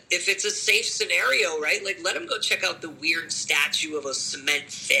 if it's a safe scenario, right? Like let them go check out the weird statue of a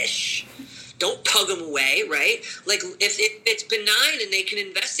cement fish. Don't tug them away, right? Like, if it's benign and they can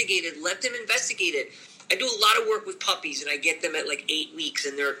investigate it, let them investigate it. I do a lot of work with puppies, and I get them at like 8 weeks,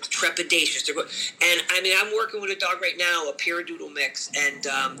 and they're trepidatious. And I mean, I'm working with a dog right now, a Piradoodle mix, and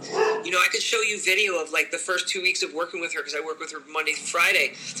I could show you video of like the first 2 weeks of working with her because I work with her Monday through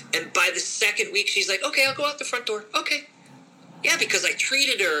Friday. And by the second week, she's like, "Okay, I'll go out the front door." Okay. Yeah, because I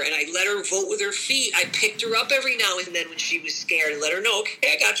treated her and I let her vote with her feet. I picked her up every now and then when she was scared and let her know,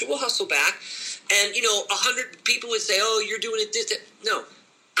 okay, I got you, we'll hustle back. And, 100 people would say, oh, you're doing it this. No,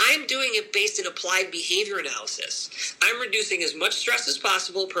 I'm doing it based in applied behavior analysis. I'm reducing as much stress as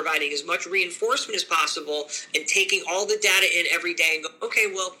possible, providing as much reinforcement as possible, and taking all the data in every day and go, okay,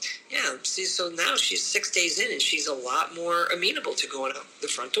 well, yeah, see, so now she's 6 days in and she's a lot more amenable to going out the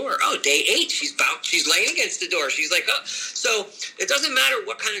front door. Oh, day 8, she's laying against the door. She's like, oh. So it doesn't matter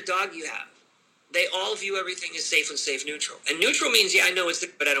what kind of dog you have. They all view everything as safe and safe neutral. And neutral means, yeah, I know it's there,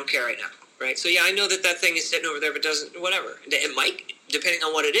 but I don't care right now. Right? So, yeah, I know that thing is sitting over there, but doesn't, whatever. It might, depending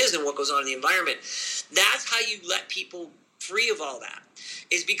on what it is and what goes on in the environment. That's how you let people free of all that,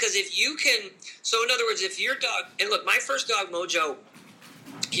 is because if you can, so in other words, if your dog, and look, my first dog, Mojo,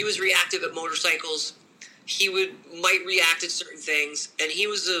 he was reactive at motorcycles. He might react at certain things, and he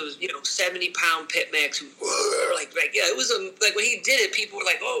was a 70-pound pit mix. It was like when he did it, people were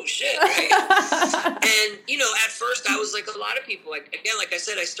like, "Oh shit!" Right? And at first I was like a lot of people. Like I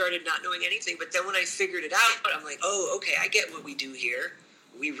said, I started not knowing anything, but then when I figured it out, I'm like, "Oh, okay, I get what we do here.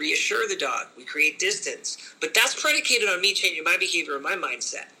 We reassure the dog. We create distance, but that's predicated on me changing my behavior and my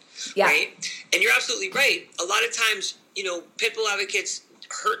mindset." Yeah. Right? And you're absolutely right. A lot of times, pit bull advocates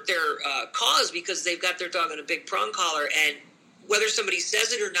hurt their cause because they've got their dog on a big prong collar, and whether somebody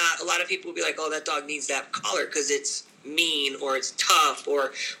says it or not, a lot of people will be like, oh, that dog needs that collar because it's mean or it's tough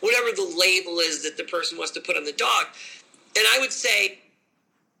or whatever the label is that the person wants to put on the dog. And I would say,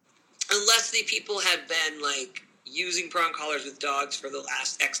 unless the people have been like using prong collars with dogs for the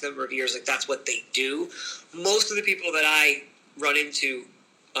last X number of years. Like, that's what they do. Most of the people that I run into,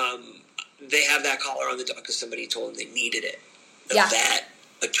 they have that collar on the dog because somebody told them they needed it. A vet,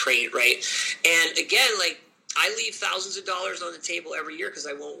 a train, right? And again, like, I leave thousands of dollars on the table every year because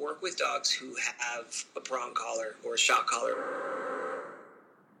I won't work with dogs who have a prong collar or a shock collar.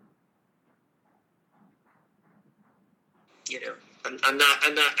 You know, I'm not,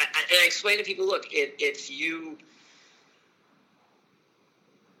 and I explain to people, look, if you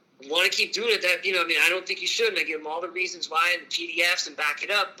want to keep doing it, that, you know, I mean, I don't think you should, and I give them all the reasons why and PDFs and back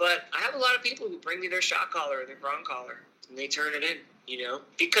it up, but I have a lot of people who bring me their shock collar or their prong collar, and they turn it in, you know,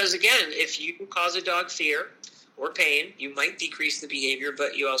 because again, if you cause a dog fear or pain, you might decrease the behavior,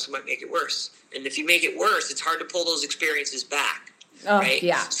 but you also might make it worse, and if you make it worse, it's hard to pull those experiences back. Oh, right?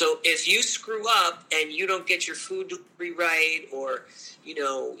 Yeah. So if you screw up and you don't get your food delivery right, or, you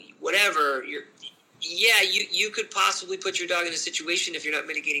know, whatever, you could possibly put your dog in a situation if you're not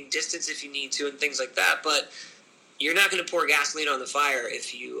mitigating distance if you need to and things like that. But you're not going to pour gasoline on the fire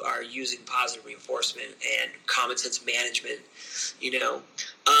if you are using positive reinforcement and common sense management, you know.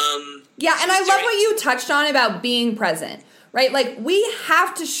 Yeah, and I love what you touched on about being present. Right? Like, we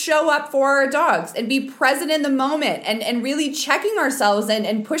have to show up for our dogs and be present in the moment and really checking ourselves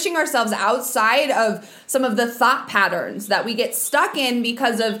and pushing ourselves outside of some of the thought patterns that we get stuck in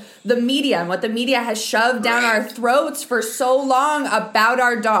because of the media and what the media has shoved down our throats for so long about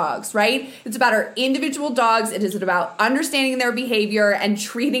our dogs, right? It's about our individual dogs. It is about understanding their behavior and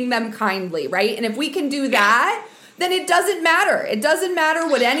treating them kindly, right? And if we can do that, then it doesn't matter. It doesn't matter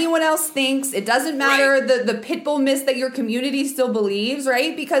what anyone else thinks. It doesn't matter the pit bull myth that your community still believes,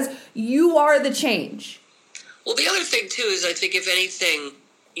 right? Because you are the change. Well, the other thing, too, is I think if anything,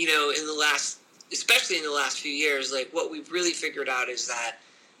 you know, especially in the last few years, like, what we've really figured out is that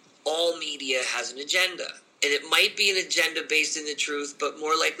all media has an agenda. And it might be an agenda based in the truth, but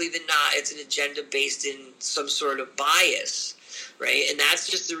more likely than not, it's an agenda based in some sort of bias. Right, and that's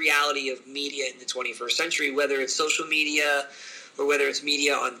just the reality of media in the 21st century, whether it's social media or whether it's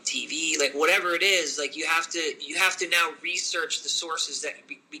media on TV, like whatever it is, like you have to now research the sources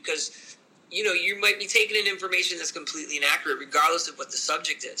because, you know, you might be taking in information that's completely inaccurate regardless of what the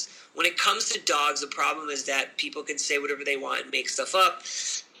subject is. When it comes to dogs, the problem is that people can say whatever they want and make stuff up.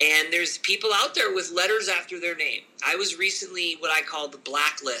 And there's people out there with letters after their name. I was recently what I call the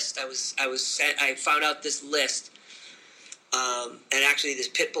blacklist. I found out this list. And actually this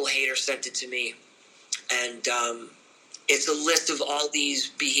pit bull hater sent it to me, and it's a list of all these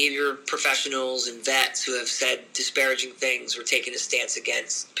behavior professionals and vets who have said disparaging things or taken a stance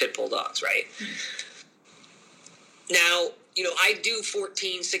against pit bull dogs, right? Now, you know, I do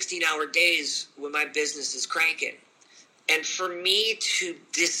 14, 16-hour days when my business is cranking, and for me to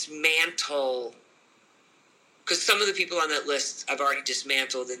dismantle, because some of the people on that list I've already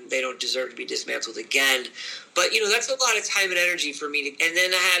dismantled and they don't deserve to be dismantled again. But, you know, that's a lot of time and energy for me. And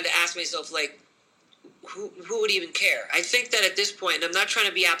then I had to ask myself, like, who would even care? I think that at this point, and I'm not trying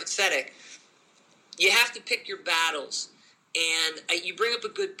to be apathetic, you have to pick your battles. And you bring up a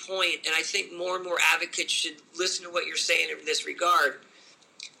good point, and I think more and more advocates should listen to what you're saying in this regard.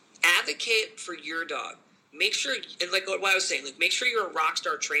 Advocate for your dog. Make sure, and like what I was saying, like make sure you're a rock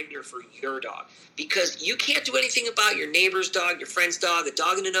star trainer for your dog, because you can't do anything about your neighbor's dog, your friend's dog, a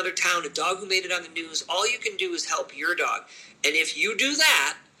dog in another town, a dog who made it on the news. All you can do is help your dog, and if you do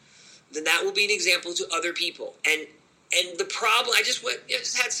that, then that will be an example to other people. And the problem, I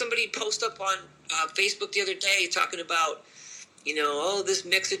just had somebody post up on Facebook the other day talking about, you know, oh, this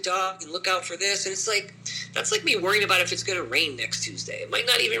mixed dog, and look out for this. And it's like, that's like me worrying about if it's going to rain next Tuesday. It might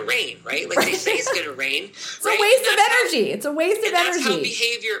not even rain, right? Like they say it's going to rain. It's a waste of energy. It's a waste of energy.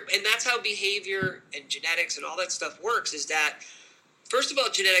 That's how behavior and genetics and all that stuff works, is that, first of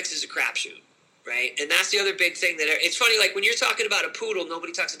all, genetics is a crapshoot. Right, and that's the other big thing that it's funny. Like when you're talking about a poodle,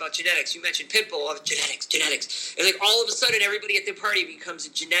 nobody talks about genetics. You mentioned pit bull, genetics, and like all of a sudden, everybody at the party becomes a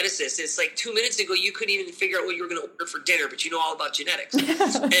geneticist. It's like 2 minutes ago you couldn't even figure out what you were going to order for dinner, but you know all about genetics.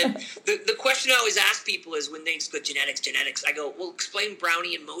 And the question I always ask people is when they go genetics, I go, well, explain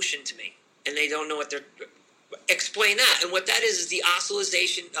Brownian motion to me, and they don't know what they're. Explain that. And what that is the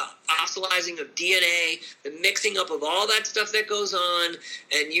oscillizing of DNA, the mixing up of all that stuff that goes on.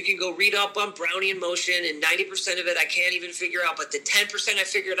 And you can go read up on Brownian motion, and 90% of it I can't even figure out. But the 10% I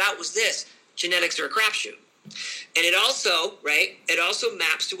figured out was this: genetics are a crapshoot. And it also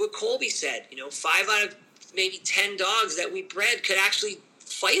maps to what Colby said. You know, 5 out of maybe 10 dogs that we bred could actually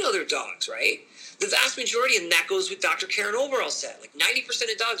fight other dogs, right? The vast majority, and that goes with Dr. Karen Overall said, like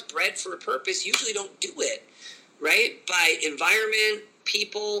 90% of dogs bred for a purpose usually don't do it, right? By environment,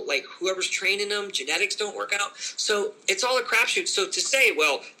 people, like whoever's training them, genetics don't work out. So it's all a crapshoot. So to say,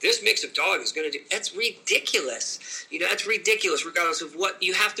 well, this mix of dog is going to do, that's ridiculous. That's ridiculous regardless of what.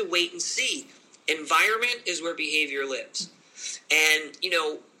 You have to wait and see. Environment is where behavior lives. And,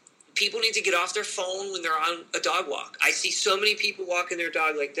 people need to get off their phone when they're on a dog walk. I see so many people walking their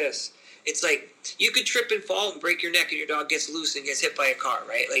dog like this. It's like you could trip and fall and break your neck and your dog gets loose and gets hit by a car,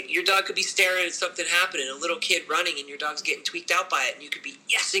 right? Like your dog could be staring at something happening, a little kid running, and your dog's getting tweaked out by it. And you could be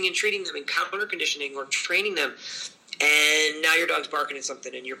yesing and treating them and counter conditioning or training them. And now your dog's barking at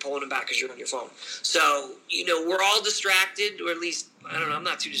something and you're pulling them back because you're on your phone. So, we're all distracted, or at least, I don't know, I'm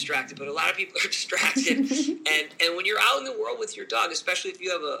not too distracted, but a lot of people are distracted. and when you're out in the world with your dog, especially if you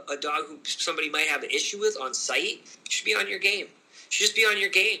have a dog who somebody might have an issue with on site, you should be on your game. Just be on your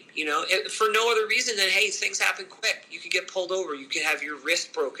game, for no other reason than, hey, things happen quick. You could get pulled over. You could have your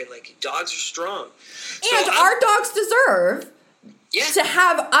wrist broken. Like, dogs are strong. And our dogs deserve to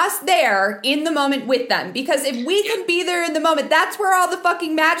have us there in the moment with them. Because if we can be there in the moment, that's where all the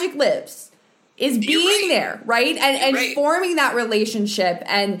fucking magic lives, is being there, right? And forming that relationship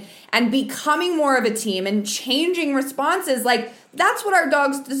and becoming more of a team and changing responses. Like, that's what our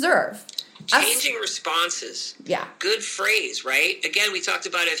dogs deserve. Changing responses. Yeah. Good phrase, right? Again, we talked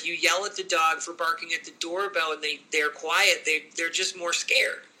about if you yell at the dog for barking at the doorbell and they're quiet, they're just more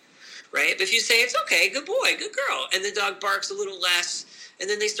scared, right? But if you say, it's okay, good boy, good girl, and the dog barks a little less, and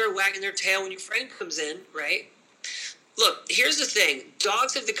then they start wagging their tail when your friend comes in, right? Look, here's the thing.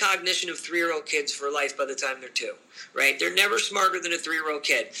 Dogs have the cognition of 3-year-old kids for life by the time they're 2, right? They're never smarter than a 3-year-old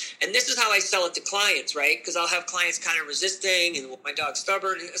kid. And this is how I sell it to clients, right? Because I'll have clients kind of resisting and my dog's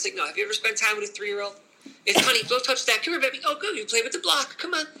stubborn. And it's like, no, have you ever spent time with a 3-year-old? It's, honey, don't touch that. Come here, baby. Oh, good. You play with the block.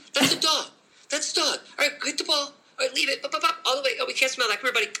 Come on. That's a dog. That's a dog. All right, hit the ball. All right, leave it. Bop, bop, bop. All the way. Oh, we can't smell that.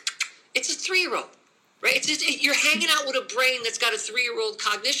 Come here, buddy. It's a 3-year-old. Right? It's just, you're hanging out with a brain that's got a 3-year-old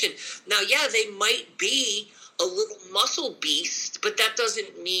cognition. Now, yeah, they might be a little muscle beast, but that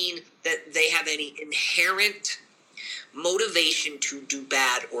doesn't mean that they have any inherent motivation to do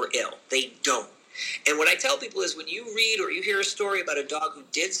bad or ill. They don't. And what I tell people is when you read or you hear a story about a dog who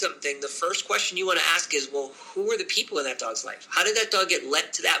did something, the first question you want to ask is, well, who are the people in that dog's life? How did that dog get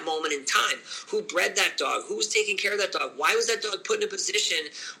led to that moment in time? Who bred that dog? Who was taking care of that dog? Why was that dog put in a position,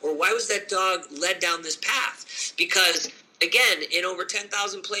 or why was that dog led down this path? Because, again, in over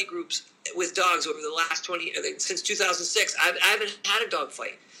 10,000 play groups with dogs over the last since 2006, I haven't had a dog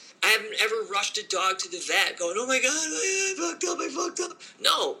fight. I haven't ever rushed a dog to the vet going, oh my God, I fucked up.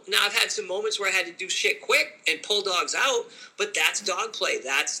 No. Now, I've had some moments where I had to do shit quick and pull dogs out, but that's dog play.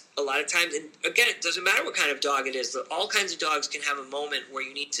 That's a lot of times, and again, it doesn't matter what kind of dog it is. All kinds of dogs can have a moment where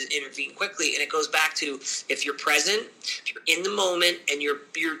you need to intervene quickly, and it goes back to if you're present, if you're in the moment, and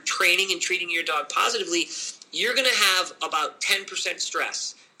you're training and treating your dog positively, you're going to have about 10%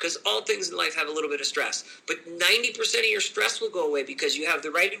 stress. Because all things in life have a little bit of stress. But 90% of your stress will go away because you have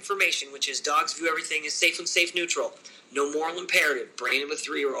the right information, which is dogs view everything as safe and safe neutral. No moral imperative. Brain of a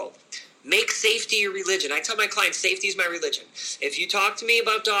 3-year-old. Make safety your religion. I tell my clients, safety is my religion. If you talk to me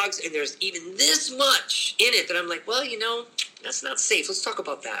about dogs and there's even this much in it that I'm like, well, that's not safe. Let's talk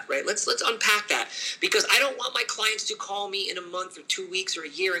about that, right? Let's unpack that. Because I don't want my clients to call me in a month or 2 weeks or a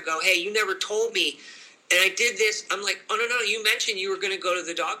year and go, hey, you never told me. And I did this. I'm like, oh, no, you mentioned you were going to go to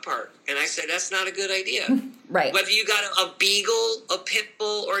the dog park. And I said, that's not a good idea. Right. Whether you got a beagle, a pit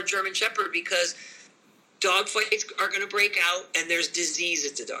bull, or a German shepherd, because dog fights are going to break out and there's disease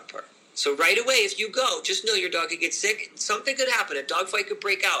at the dog park. So right away, if you go, just know your dog could get sick. Something could happen. A dog fight could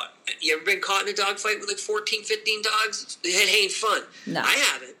break out. You ever been caught in a dog fight with like 14, 15 dogs? It ain't fun. No. I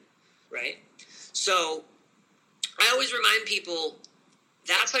haven't, right? So I always remind people,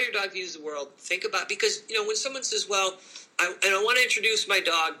 that's how your dog views the world. Think about, because, when someone says, well, I want to introduce my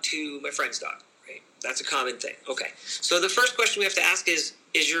dog to my friend's dog, right? That's a common thing. Okay. So the first question we have to ask is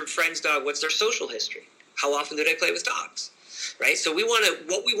your friend's dog, what's their social history? How often do they play with dogs? Right? So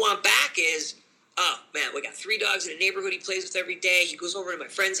what we want back is, oh, man, we got 3 dogs in a neighborhood he plays with every day. He goes over to my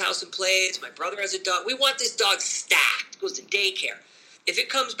friend's house and plays. My brother has a dog. We want this dog stacked. Goes to daycare. If it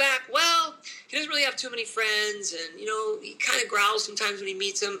comes back, well, he doesn't really have too many friends, and, he kind of growls sometimes when he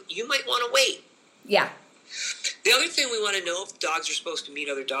meets them, you might want to wait. Yeah. The other thing we want to know if dogs are supposed to meet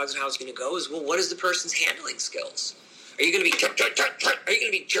other dogs and how it's going to go is, well, what is the person's handling skills? Are you going to be Are you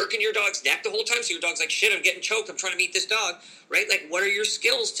going to be jerking your dog's neck the whole time? So your dog's like, shit, I'm getting choked. I'm trying to meet this dog, right? Like, what are your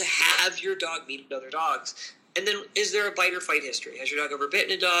skills to have your dog meet other dogs? And then, is there a bite or fight history? Has your dog ever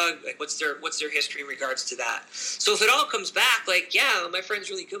bitten a dog? Like, what's their history in regards to that? So if it all comes back, like, yeah, my friend's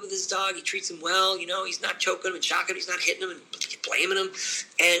really good with his dog. He treats him well. He's not choking him and shocking him. He's not hitting him and blaming him.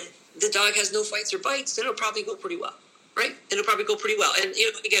 And the dog has no fights or bites. Then it'll probably go pretty well. right? And it'll probably go pretty well. And,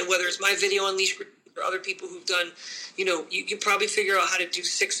 again, whether it's my video on leash or other people who've done, you can probably figure out how to do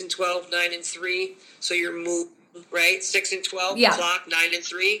 6 and 12, 9 and 3. So you're moving, right? 6 and 12, clock, 9 and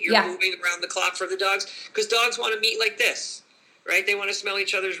 3. You're moving around the clock for the dogs. Because dogs want to meet like this, right? They want to smell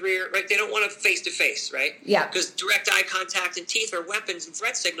each other's rear, right? They don't want to face-to-face, right? Yeah. Because direct eye contact and teeth are weapons and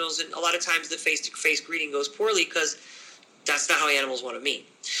threat signals, and a lot of times the face-to-face greeting goes poorly because that's not how animals want to meet.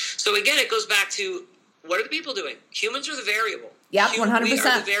 So again, it goes back to, what are the people doing? Humans are the variable. Yeah, 100%. We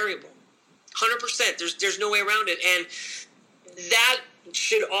are the variable. 100%. There's no way around it. And that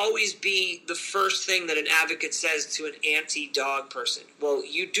should always be the first thing that an advocate says to an anti-dog person. Well,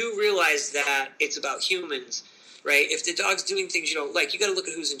 you do realize that it's about humans, right? If the dog's doing things you don't like, you got to look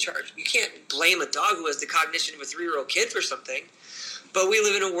at who's in charge. You can't blame a dog who has the cognition of a 3-year-old kid for something. But we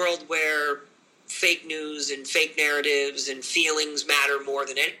live in a world where fake news and fake narratives and feelings matter more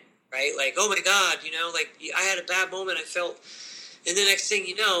than anything, right? Like, oh my God, I had a bad moment, I felt, and the next thing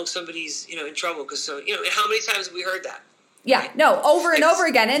you know, somebody's, in trouble because how many times have we heard that? Yeah, right? No, over and over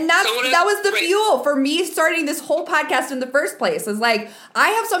again. And that was the fuel for me starting this whole podcast in the first place. Is like, I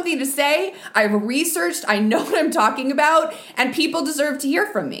have something to say, I've researched, I know what I'm talking about, and people deserve to hear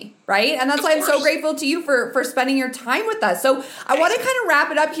from me, right? And that's why I'm so grateful to you for spending your time with us. So I want to kind of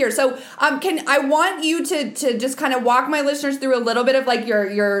wrap it up here. So I want you to just kind of walk my listeners through a little bit of like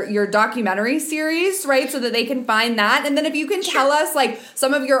your documentary series, right? So that they can find that. And then if you can tell us like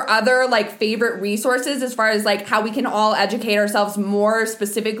some of your other like favorite resources as far as like how we can all educate ourselves more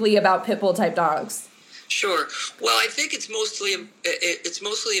specifically about pit bull type dogs. Sure. Well, I think it's mostly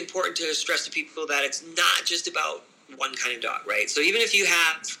important to stress to people that it's not just about one kind of dog, right? So even if you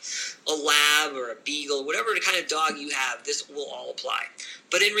have a lab or a beagle, whatever kind of dog you have, this will all apply.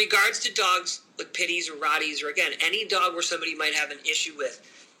 But in regards to dogs like pitties or rotties, or again, any dog where somebody might have an issue with,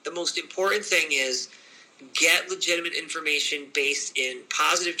 the most important thing is get legitimate information based in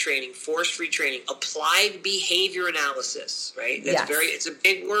positive training, force-free training, applied behavior analysis, right? It's a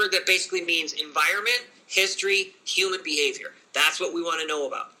big word that basically means environment, history, human behavior. That's what we want to know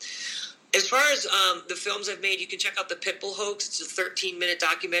about. As far as the films I've made, you can check out the Pitbull Hoax. It's a 13-minute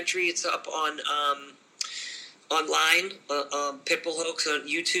documentary. It's up on online, Pitbull Hoax on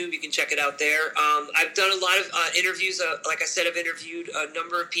YouTube. You can check it out there. I've done a lot of interviews. Like I said, I've interviewed a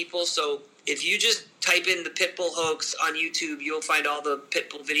number of people. So if you just type in the Pitbull Hoax on YouTube, you'll find all the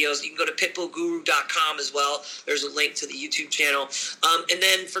Pitbull videos. You can go to pitbullguru.com as well. There's a link to the YouTube channel. And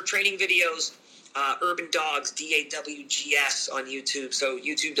then for training videos, Urban Dogs, DAWGS on YouTube. So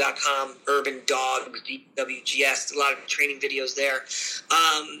youtube.com, Urban Dogs, DAWGS. A lot of training videos there.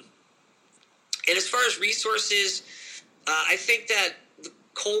 And as far as resources, I think that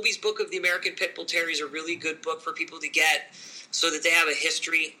Colby's book of the American Pit Bull Terrier is a really good book for people to get so that they have a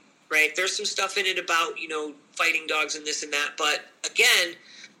history, right? There's some stuff in it about, fighting dogs and this and that. But again,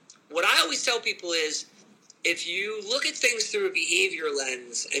 what I always tell people is, if you look at things through a behavior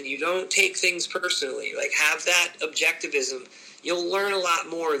lens and you don't take things personally, like have that objectivism, you'll learn a lot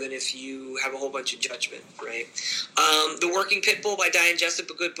more than if you have a whole bunch of judgment, right? The Working Pit Bull by Diane Jessup,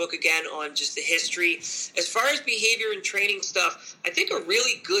 a good book, again, on just the history. As far as behavior and training stuff, I think a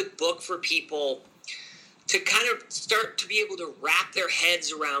really good book for people to kind of start to be able to wrap their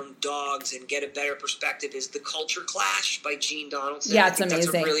heads around dogs and get a better perspective is The Culture Clash by Gene Donaldson. Yeah, it's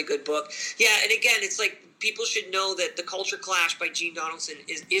amazing. That's a really good book. Yeah, and again, it's like, people should know that The Culture Clash by Gene Donaldson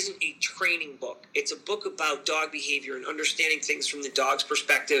isn't a training book. It's a book about dog behavior and understanding things from the dog's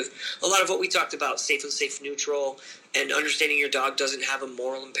perspective. A lot of what we talked about, safe and safe neutral, and understanding your dog doesn't have a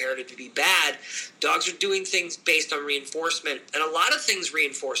moral imperative to be bad. Dogs are doing things based on reinforcement, and a lot of things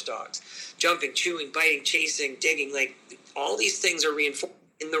reinforce dogs. Jumping, chewing, biting, chasing, digging, like all these things are reinforced.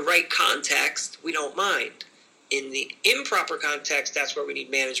 In the right context, we don't mind. In the improper context, that's where we need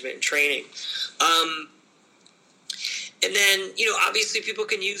management and training. And then, obviously people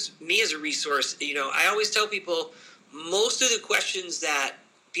can use me as a resource. I always tell people most of the questions that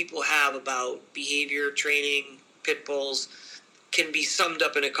people have about behavior, training, pit bulls can be summed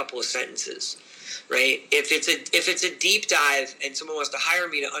up in a couple of sentences, right? If it's a deep dive and someone wants to hire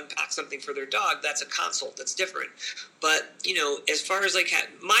me to unpack something for their dog, that's a consult. That's different. But, as far as like,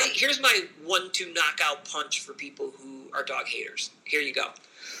 here's my 1-2 knockout punch for people who are dog haters. Here you go.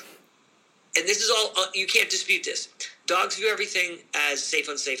 And this is all, you can't dispute this. Dogs view everything as safe,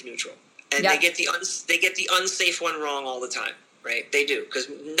 unsafe, neutral. And they get the unsafe one wrong all the time, right? They do, because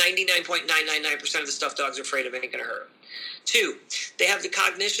 99.999% of the stuff dogs are afraid of ain't going to hurt them. 2, they have the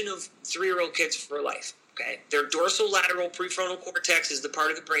cognition of 3-year-old kids for life, okay? Their dorsolateral prefrontal cortex is the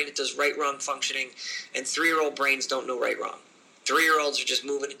part of the brain that does right-wrong functioning, and 3-year-old brains don't know right-wrong. 3-year-olds are just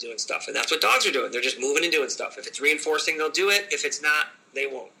moving and doing stuff, and that's what dogs are doing. They're just moving and doing stuff. If it's reinforcing, they'll do it. If it's not, they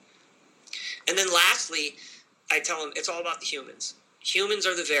won't. And then lastly, I tell them it's all about the humans. Humans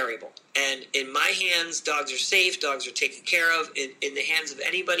are the variable. And in my hands, dogs are safe. Dogs are taken care of. In the hands of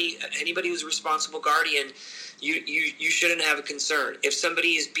anybody who's a responsible guardian, you shouldn't have a concern. If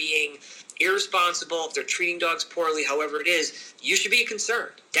somebody is being irresponsible, if they're treating dogs poorly, however it is, you should be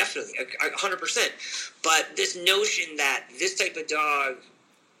concerned. Definitely, 100%. But this notion that this type of dog,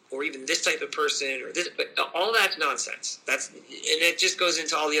 or even this type of person, or this, all that's nonsense. And it just goes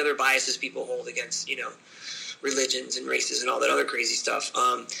into all the other biases people hold against, religions and races and all that other crazy stuff.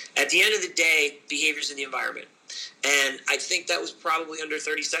 At the end of the day, behavior's in the environment. And I think that was probably under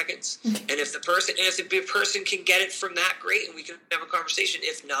 30 seconds. And if the person can get it from that, great, and we can have a conversation.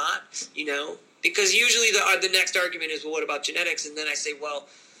 If not, because usually the next argument is, well, what about genetics? And then I say, well,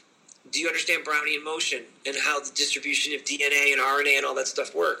 do you understand Brownian motion and how the distribution of DNA and RNA and all that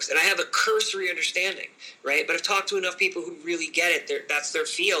stuff works? And I have a cursory understanding, right? But I've talked to enough people who really get it. That's their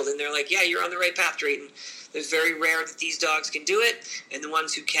field. And they're like, yeah, you're on the right path, Drayton. It's very rare that these dogs can do it. And the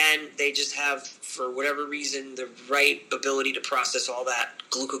ones who can, they just have, for whatever reason, the right ability to process all that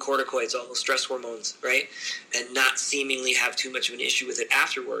glucocorticoids, all those stress hormones, right? And not seemingly have too much of an issue with it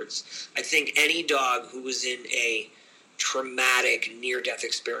afterwards. I think any dog who was in a traumatic near-death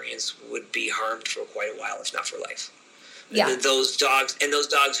experience would be harmed for quite a while, if not for life. Yeah. And those dogs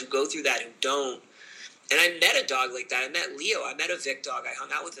who go through that, who don't. And I met a dog like that. I met Leo. I met a Vic dog. I hung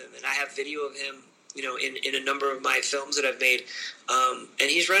out with him, and I have video of him, in a number of my films that I've made. And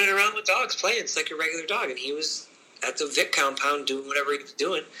he's running around with dogs playing. It's like a regular dog. And he was at the Vic compound doing whatever he was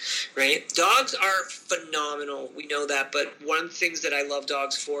doing, right? Dogs are phenomenal. We know that. But one of the things that I love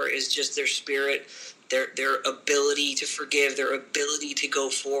dogs for is just their spirit, their ability to forgive, their ability to go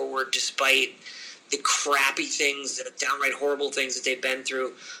forward despite the crappy things, the downright horrible things that they've been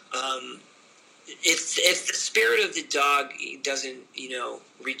through. If the spirit of the dog doesn't,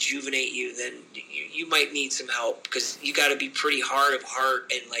 rejuvenate you, then you might need some help, because you got to be pretty hard of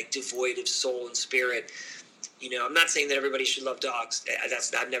heart and like devoid of soul and spirit. I'm not saying that everybody should love dogs.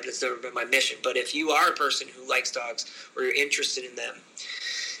 That's never been my mission. But if you are a person who likes dogs or you're interested in them,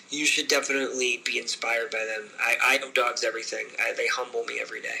 you should definitely be inspired by them. I owe dogs everything. They humble me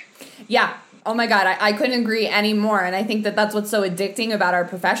every day. Yeah. Oh my God, I couldn't agree anymore. And I think that that's what's so addicting about our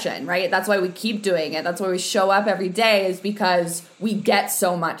profession, right? That's why we keep doing it. That's why we show up every day, is because we get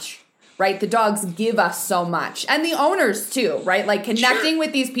so much, right? The dogs give us so much. And the owners too, right? Like connecting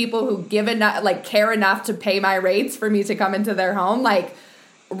with these people who give enough, like care enough to pay my rates for me to come into their home, like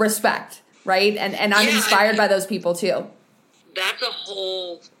respect, right? And I'm inspired by those people too. That's a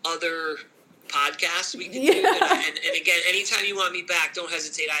whole other podcast we can do. And again, anytime you want me back, don't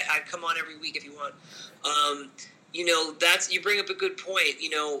hesitate. I'd come on every week if you want. You bring up a good point.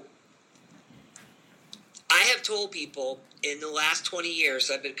 I have told people in the last 20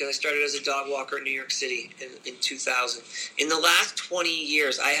 years, because I started as a dog walker in New York City in 2000. In the last 20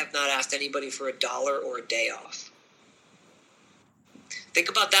 years, I have not asked anybody for $1 or a day off. Think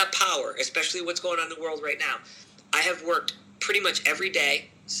about that power, especially what's going on in the world right now. I have worked pretty much every day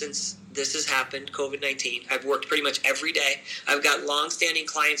since this has happened, COVID-19. I've worked pretty much every day. I've got long-standing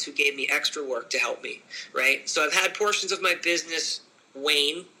clients who gave me extra work to help me, right? So I've had portions of my business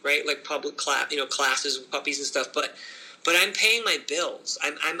wane, right? Like public classes with puppies and stuff, but I'm paying my bills.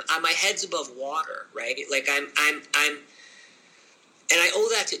 I'm my head's above water, right? Like I'm and I owe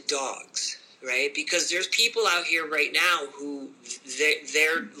that to dogs, right? Because there's people out here right now who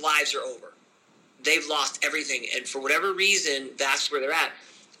their lives are over. They've lost everything, and for whatever reason, that's where they're at.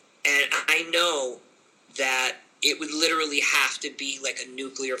 And I know that it would literally have to be like a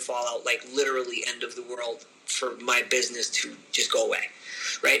nuclear fallout, like literally end of the world, for my business to just go away.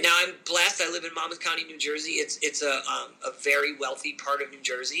 Right now, I'm blessed. I live in Monmouth County, New Jersey. It's a very wealthy part of New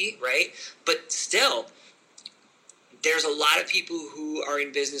Jersey, right? But still, there's a lot of people who are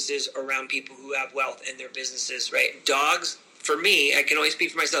in businesses around people who have wealth in their businesses, right? Dogs, for me, I can only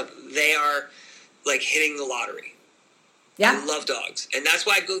speak for myself, they are like hitting the lottery. Yeah. I love dogs. And that's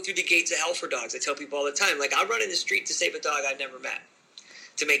why I go through the gates of hell for dogs. I tell people all the time, like, I'll run in the street to save a dog I've never met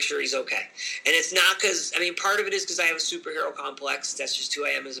to make sure he's okay. And it's not because, part of it is because I have a superhero complex. That's just who I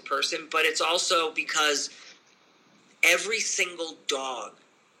am as a person. But it's also because every single dog,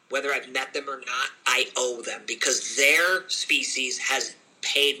 whether I've met them or not, I owe them, because their species has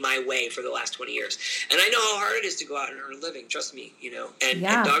paid my way for the last 20 years. And I know how hard it is to go out and earn a living. Trust me, And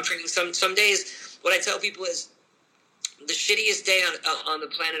dog training, some days, what I tell people is, the shittiest day on the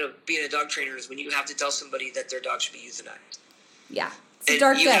planet of being a dog trainer is when you have to tell somebody that their dog should be euthanized. Yeah.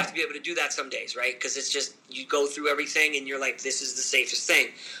 And you have to be able to do that some days, right? Because it's just, you go through everything and you're like, this is the safest thing.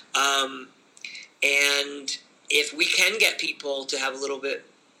 And if we can get people to have a little bit,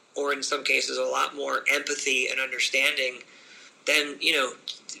 or in some cases a lot more empathy and understanding, then,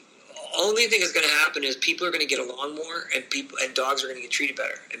 only thing that's going to happen is people are going to get along more, and dogs are going to get treated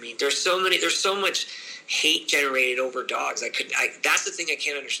better. I mean, there's so much hate generated over dogs. That's the thing I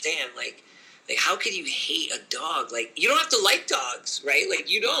can't understand. Like, how could you hate a dog? Like, you don't have to like dogs, right? Like,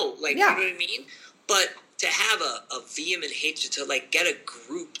 you don't. Like, yeah. You know what I mean? But to have a vehement hatred, to, like, get a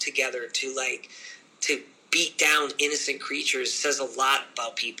group together to beat down innocent creatures says a lot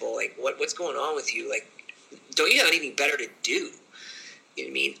about people. Like, what's going on with you? Like, don't you have anything better to do? You know what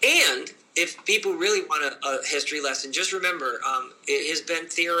I mean? And if people really want a history lesson, just remember, it has been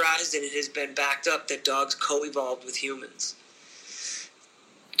theorized and it has been backed up that dogs co-evolved with humans.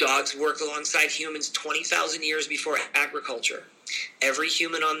 Dogs worked alongside humans 20,000 years before agriculture. Every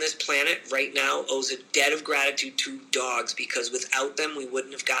human on this planet right now owes a debt of gratitude to dogs, because without them, we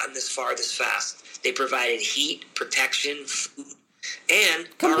wouldn't have gotten this far this fast. They provided heat, protection, food,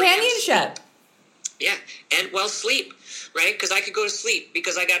 and companionship. Yeah, and sleep, right? Because I could go to sleep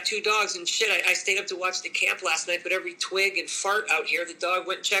because I got 2 dogs and shit. I stayed up to watch the camp last night, but every twig and fart out here, the dog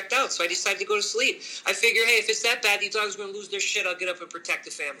went and checked out. So I decided to go to sleep. I figure, hey, if it's that bad, these dogs are going to lose their shit. I'll get up and protect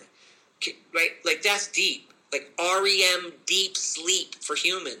the family, right? Like, that's deep. Like, REM, deep sleep for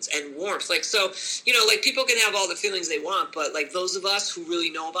humans, and warmth. Like, so, like, people can have all the feelings they want, but, like, those of us who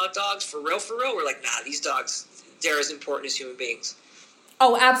really know about dogs, for real, we're like, nah, these dogs, they're as important as human beings.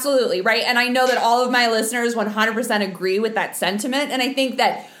 Oh, absolutely, right? And I know that all of my listeners 100% agree with that sentiment. And I think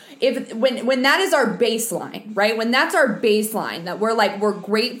that when that is our baseline, right? When that's our baseline, that we're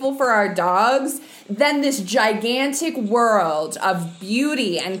grateful for our dogs, then this gigantic world of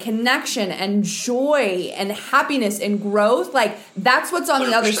beauty and connection and joy and happiness and growth, like, that's what's on 100%.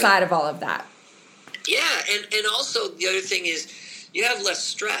 The other side of all of that. Yeah, and also the other thing is you have less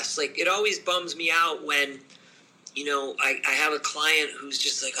stress. Like, it always bums me out when, I have a client who's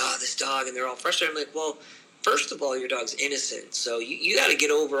just like, oh, this dog, and they're all frustrated. I'm like, well, first of all, your dog's innocent, so you got to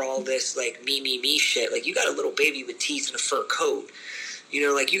get over all this, like, me shit. Like, you got a little baby with teeth and a fur coat.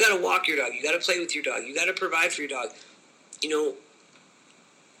 Like, you got to walk your dog. You got to play with your dog. You got to provide for your dog.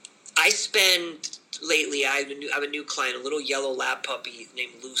 I spend, lately, I have a new client, a little yellow lab puppy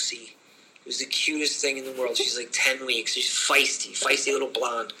named Lucy, who's the cutest thing in the world. She's like 10 weeks. She's feisty little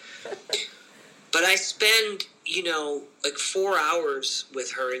blonde. But I spend, like 4 hours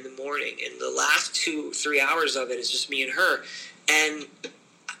with her in the morning, and the last 2-3 hours of it is just me and her. And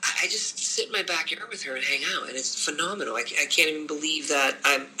I just sit in my backyard with her and hang out, and it's phenomenal. I can't even believe that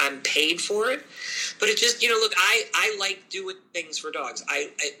I'm paid for it. But it just, look, I like doing things for dogs.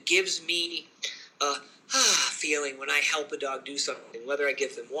 It gives me a feeling when I help a dog do something, whether I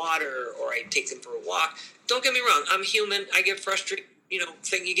give them water or I take them for a walk. Don't get me wrong, I'm human. I get frustrated.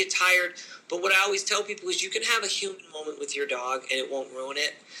 You get tired. But what I always tell people is you can have a human moment with your dog and it won't ruin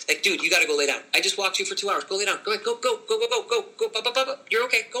it. Like, dude, you got to go lay down. I just walked you for 2 hours. Go lay down. Go ahead. Go. You're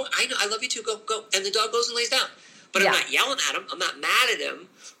okay. Go. I know. I love you too. Go. And the dog goes and lays down. But I'm not yelling at him. I'm not mad at him,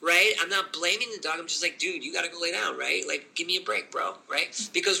 right? I'm not blaming the dog. I'm just like, dude, you got to go lay down, right? Like, give me a break, bro, right?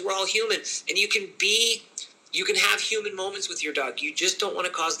 Because we're all human. And you can have human moments with your dog. You just don't want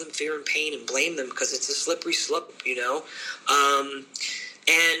to cause them fear and pain and blame them, because it's a slippery slope,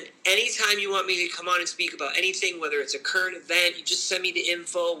 And anytime you want me to come on and speak about anything, whether it's a current event, you just send me the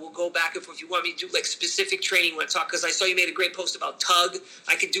info. We'll go back and forth. If you want me to do, like, specific training, want to talk, because I saw you made a great post about tug.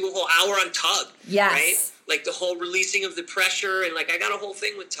 I could do a whole hour on tug. Yes. Right? Like, the whole releasing of the pressure, and, like, I got a whole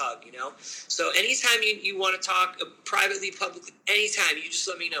thing with tug, So anytime you want to talk privately, publicly, anytime, you just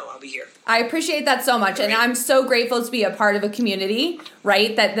let me know. I'll be here. I appreciate that so much. Right. And I'm so grateful to be a part of a community,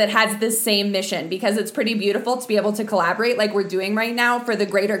 right, that has this same mission, because it's pretty beautiful to be able to collaborate like we're doing right now for the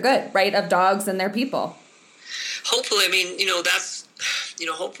greater good, right, of dogs and their people. Hopefully, I mean, that's,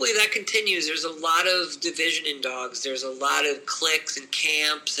 hopefully that continues. There's a lot of division in dogs. There's a lot of cliques and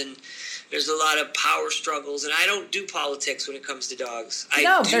camps, and there's a lot of power struggles, and I don't do politics when it comes to dogs. I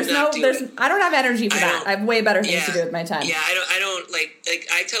don't have energy for that. I have way better things to do with my time. Yeah, I don't like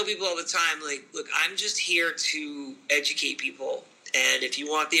I tell people all the time, like, look, I'm just here to educate people, and if you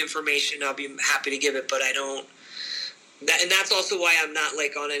want the information, I'll be happy to give it, but I don't. And that's also why I'm not,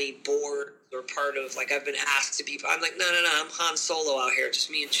 like, on any board or part of, like, I've been asked to be. I'm like, no, I'm Han Solo out here,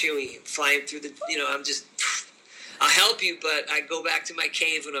 just me and Chewie flying through the. I'm just. I'll help you, but I go back to my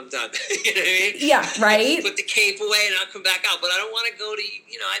cave when I'm done. You know what I mean? Yeah, right. Put the cape away and I'll come back out. But I don't want to go to,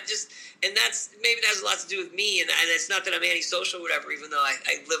 and maybe that has a lot to do with me. And it's not that I'm antisocial or whatever, even though I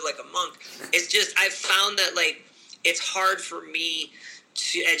live like a monk. It's just, I've found that, like, it's hard for me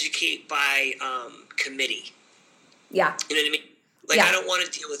to educate by committee. Yeah. You know what I mean? Like, I don't want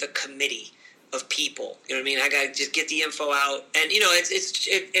to deal with a committee of people. You know what I mean? I got to just get the info out. And,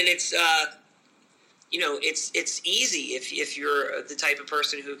 it's easy if you're the type of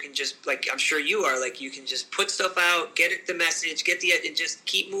person who can just, like, I'm sure you are, like, you can just put stuff out, get the message, and just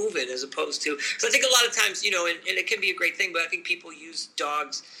keep moving, as opposed to, because I think a lot of times, and it can be a great thing, but I think people use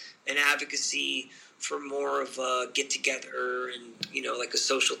dogs and advocacy for more of a get together and, like a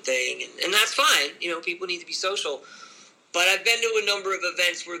social thing. And that's fine. People need to be social. But I've been to a number of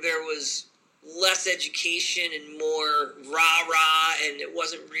events where there was less education and more rah-rah, and it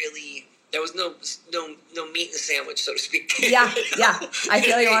wasn't really, there was no meat in the sandwich, so to speak. Yeah. I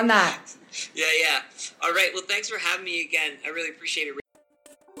feel you on that. Yeah. All right. Well, thanks for having me again. I really appreciate it.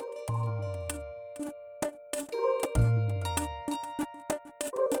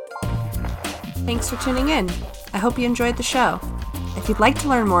 Thanks for tuning in. I hope you enjoyed the show. If you'd like to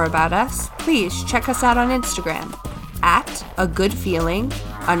learn more about us, please check us out on Instagram at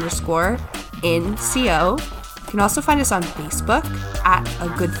agoodfeeling_NCO. You can also find us on Facebook at A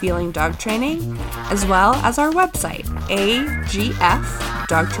Good Feeling Dog Training, as well as our website,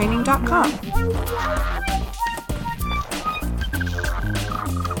 agfdogtraining.com.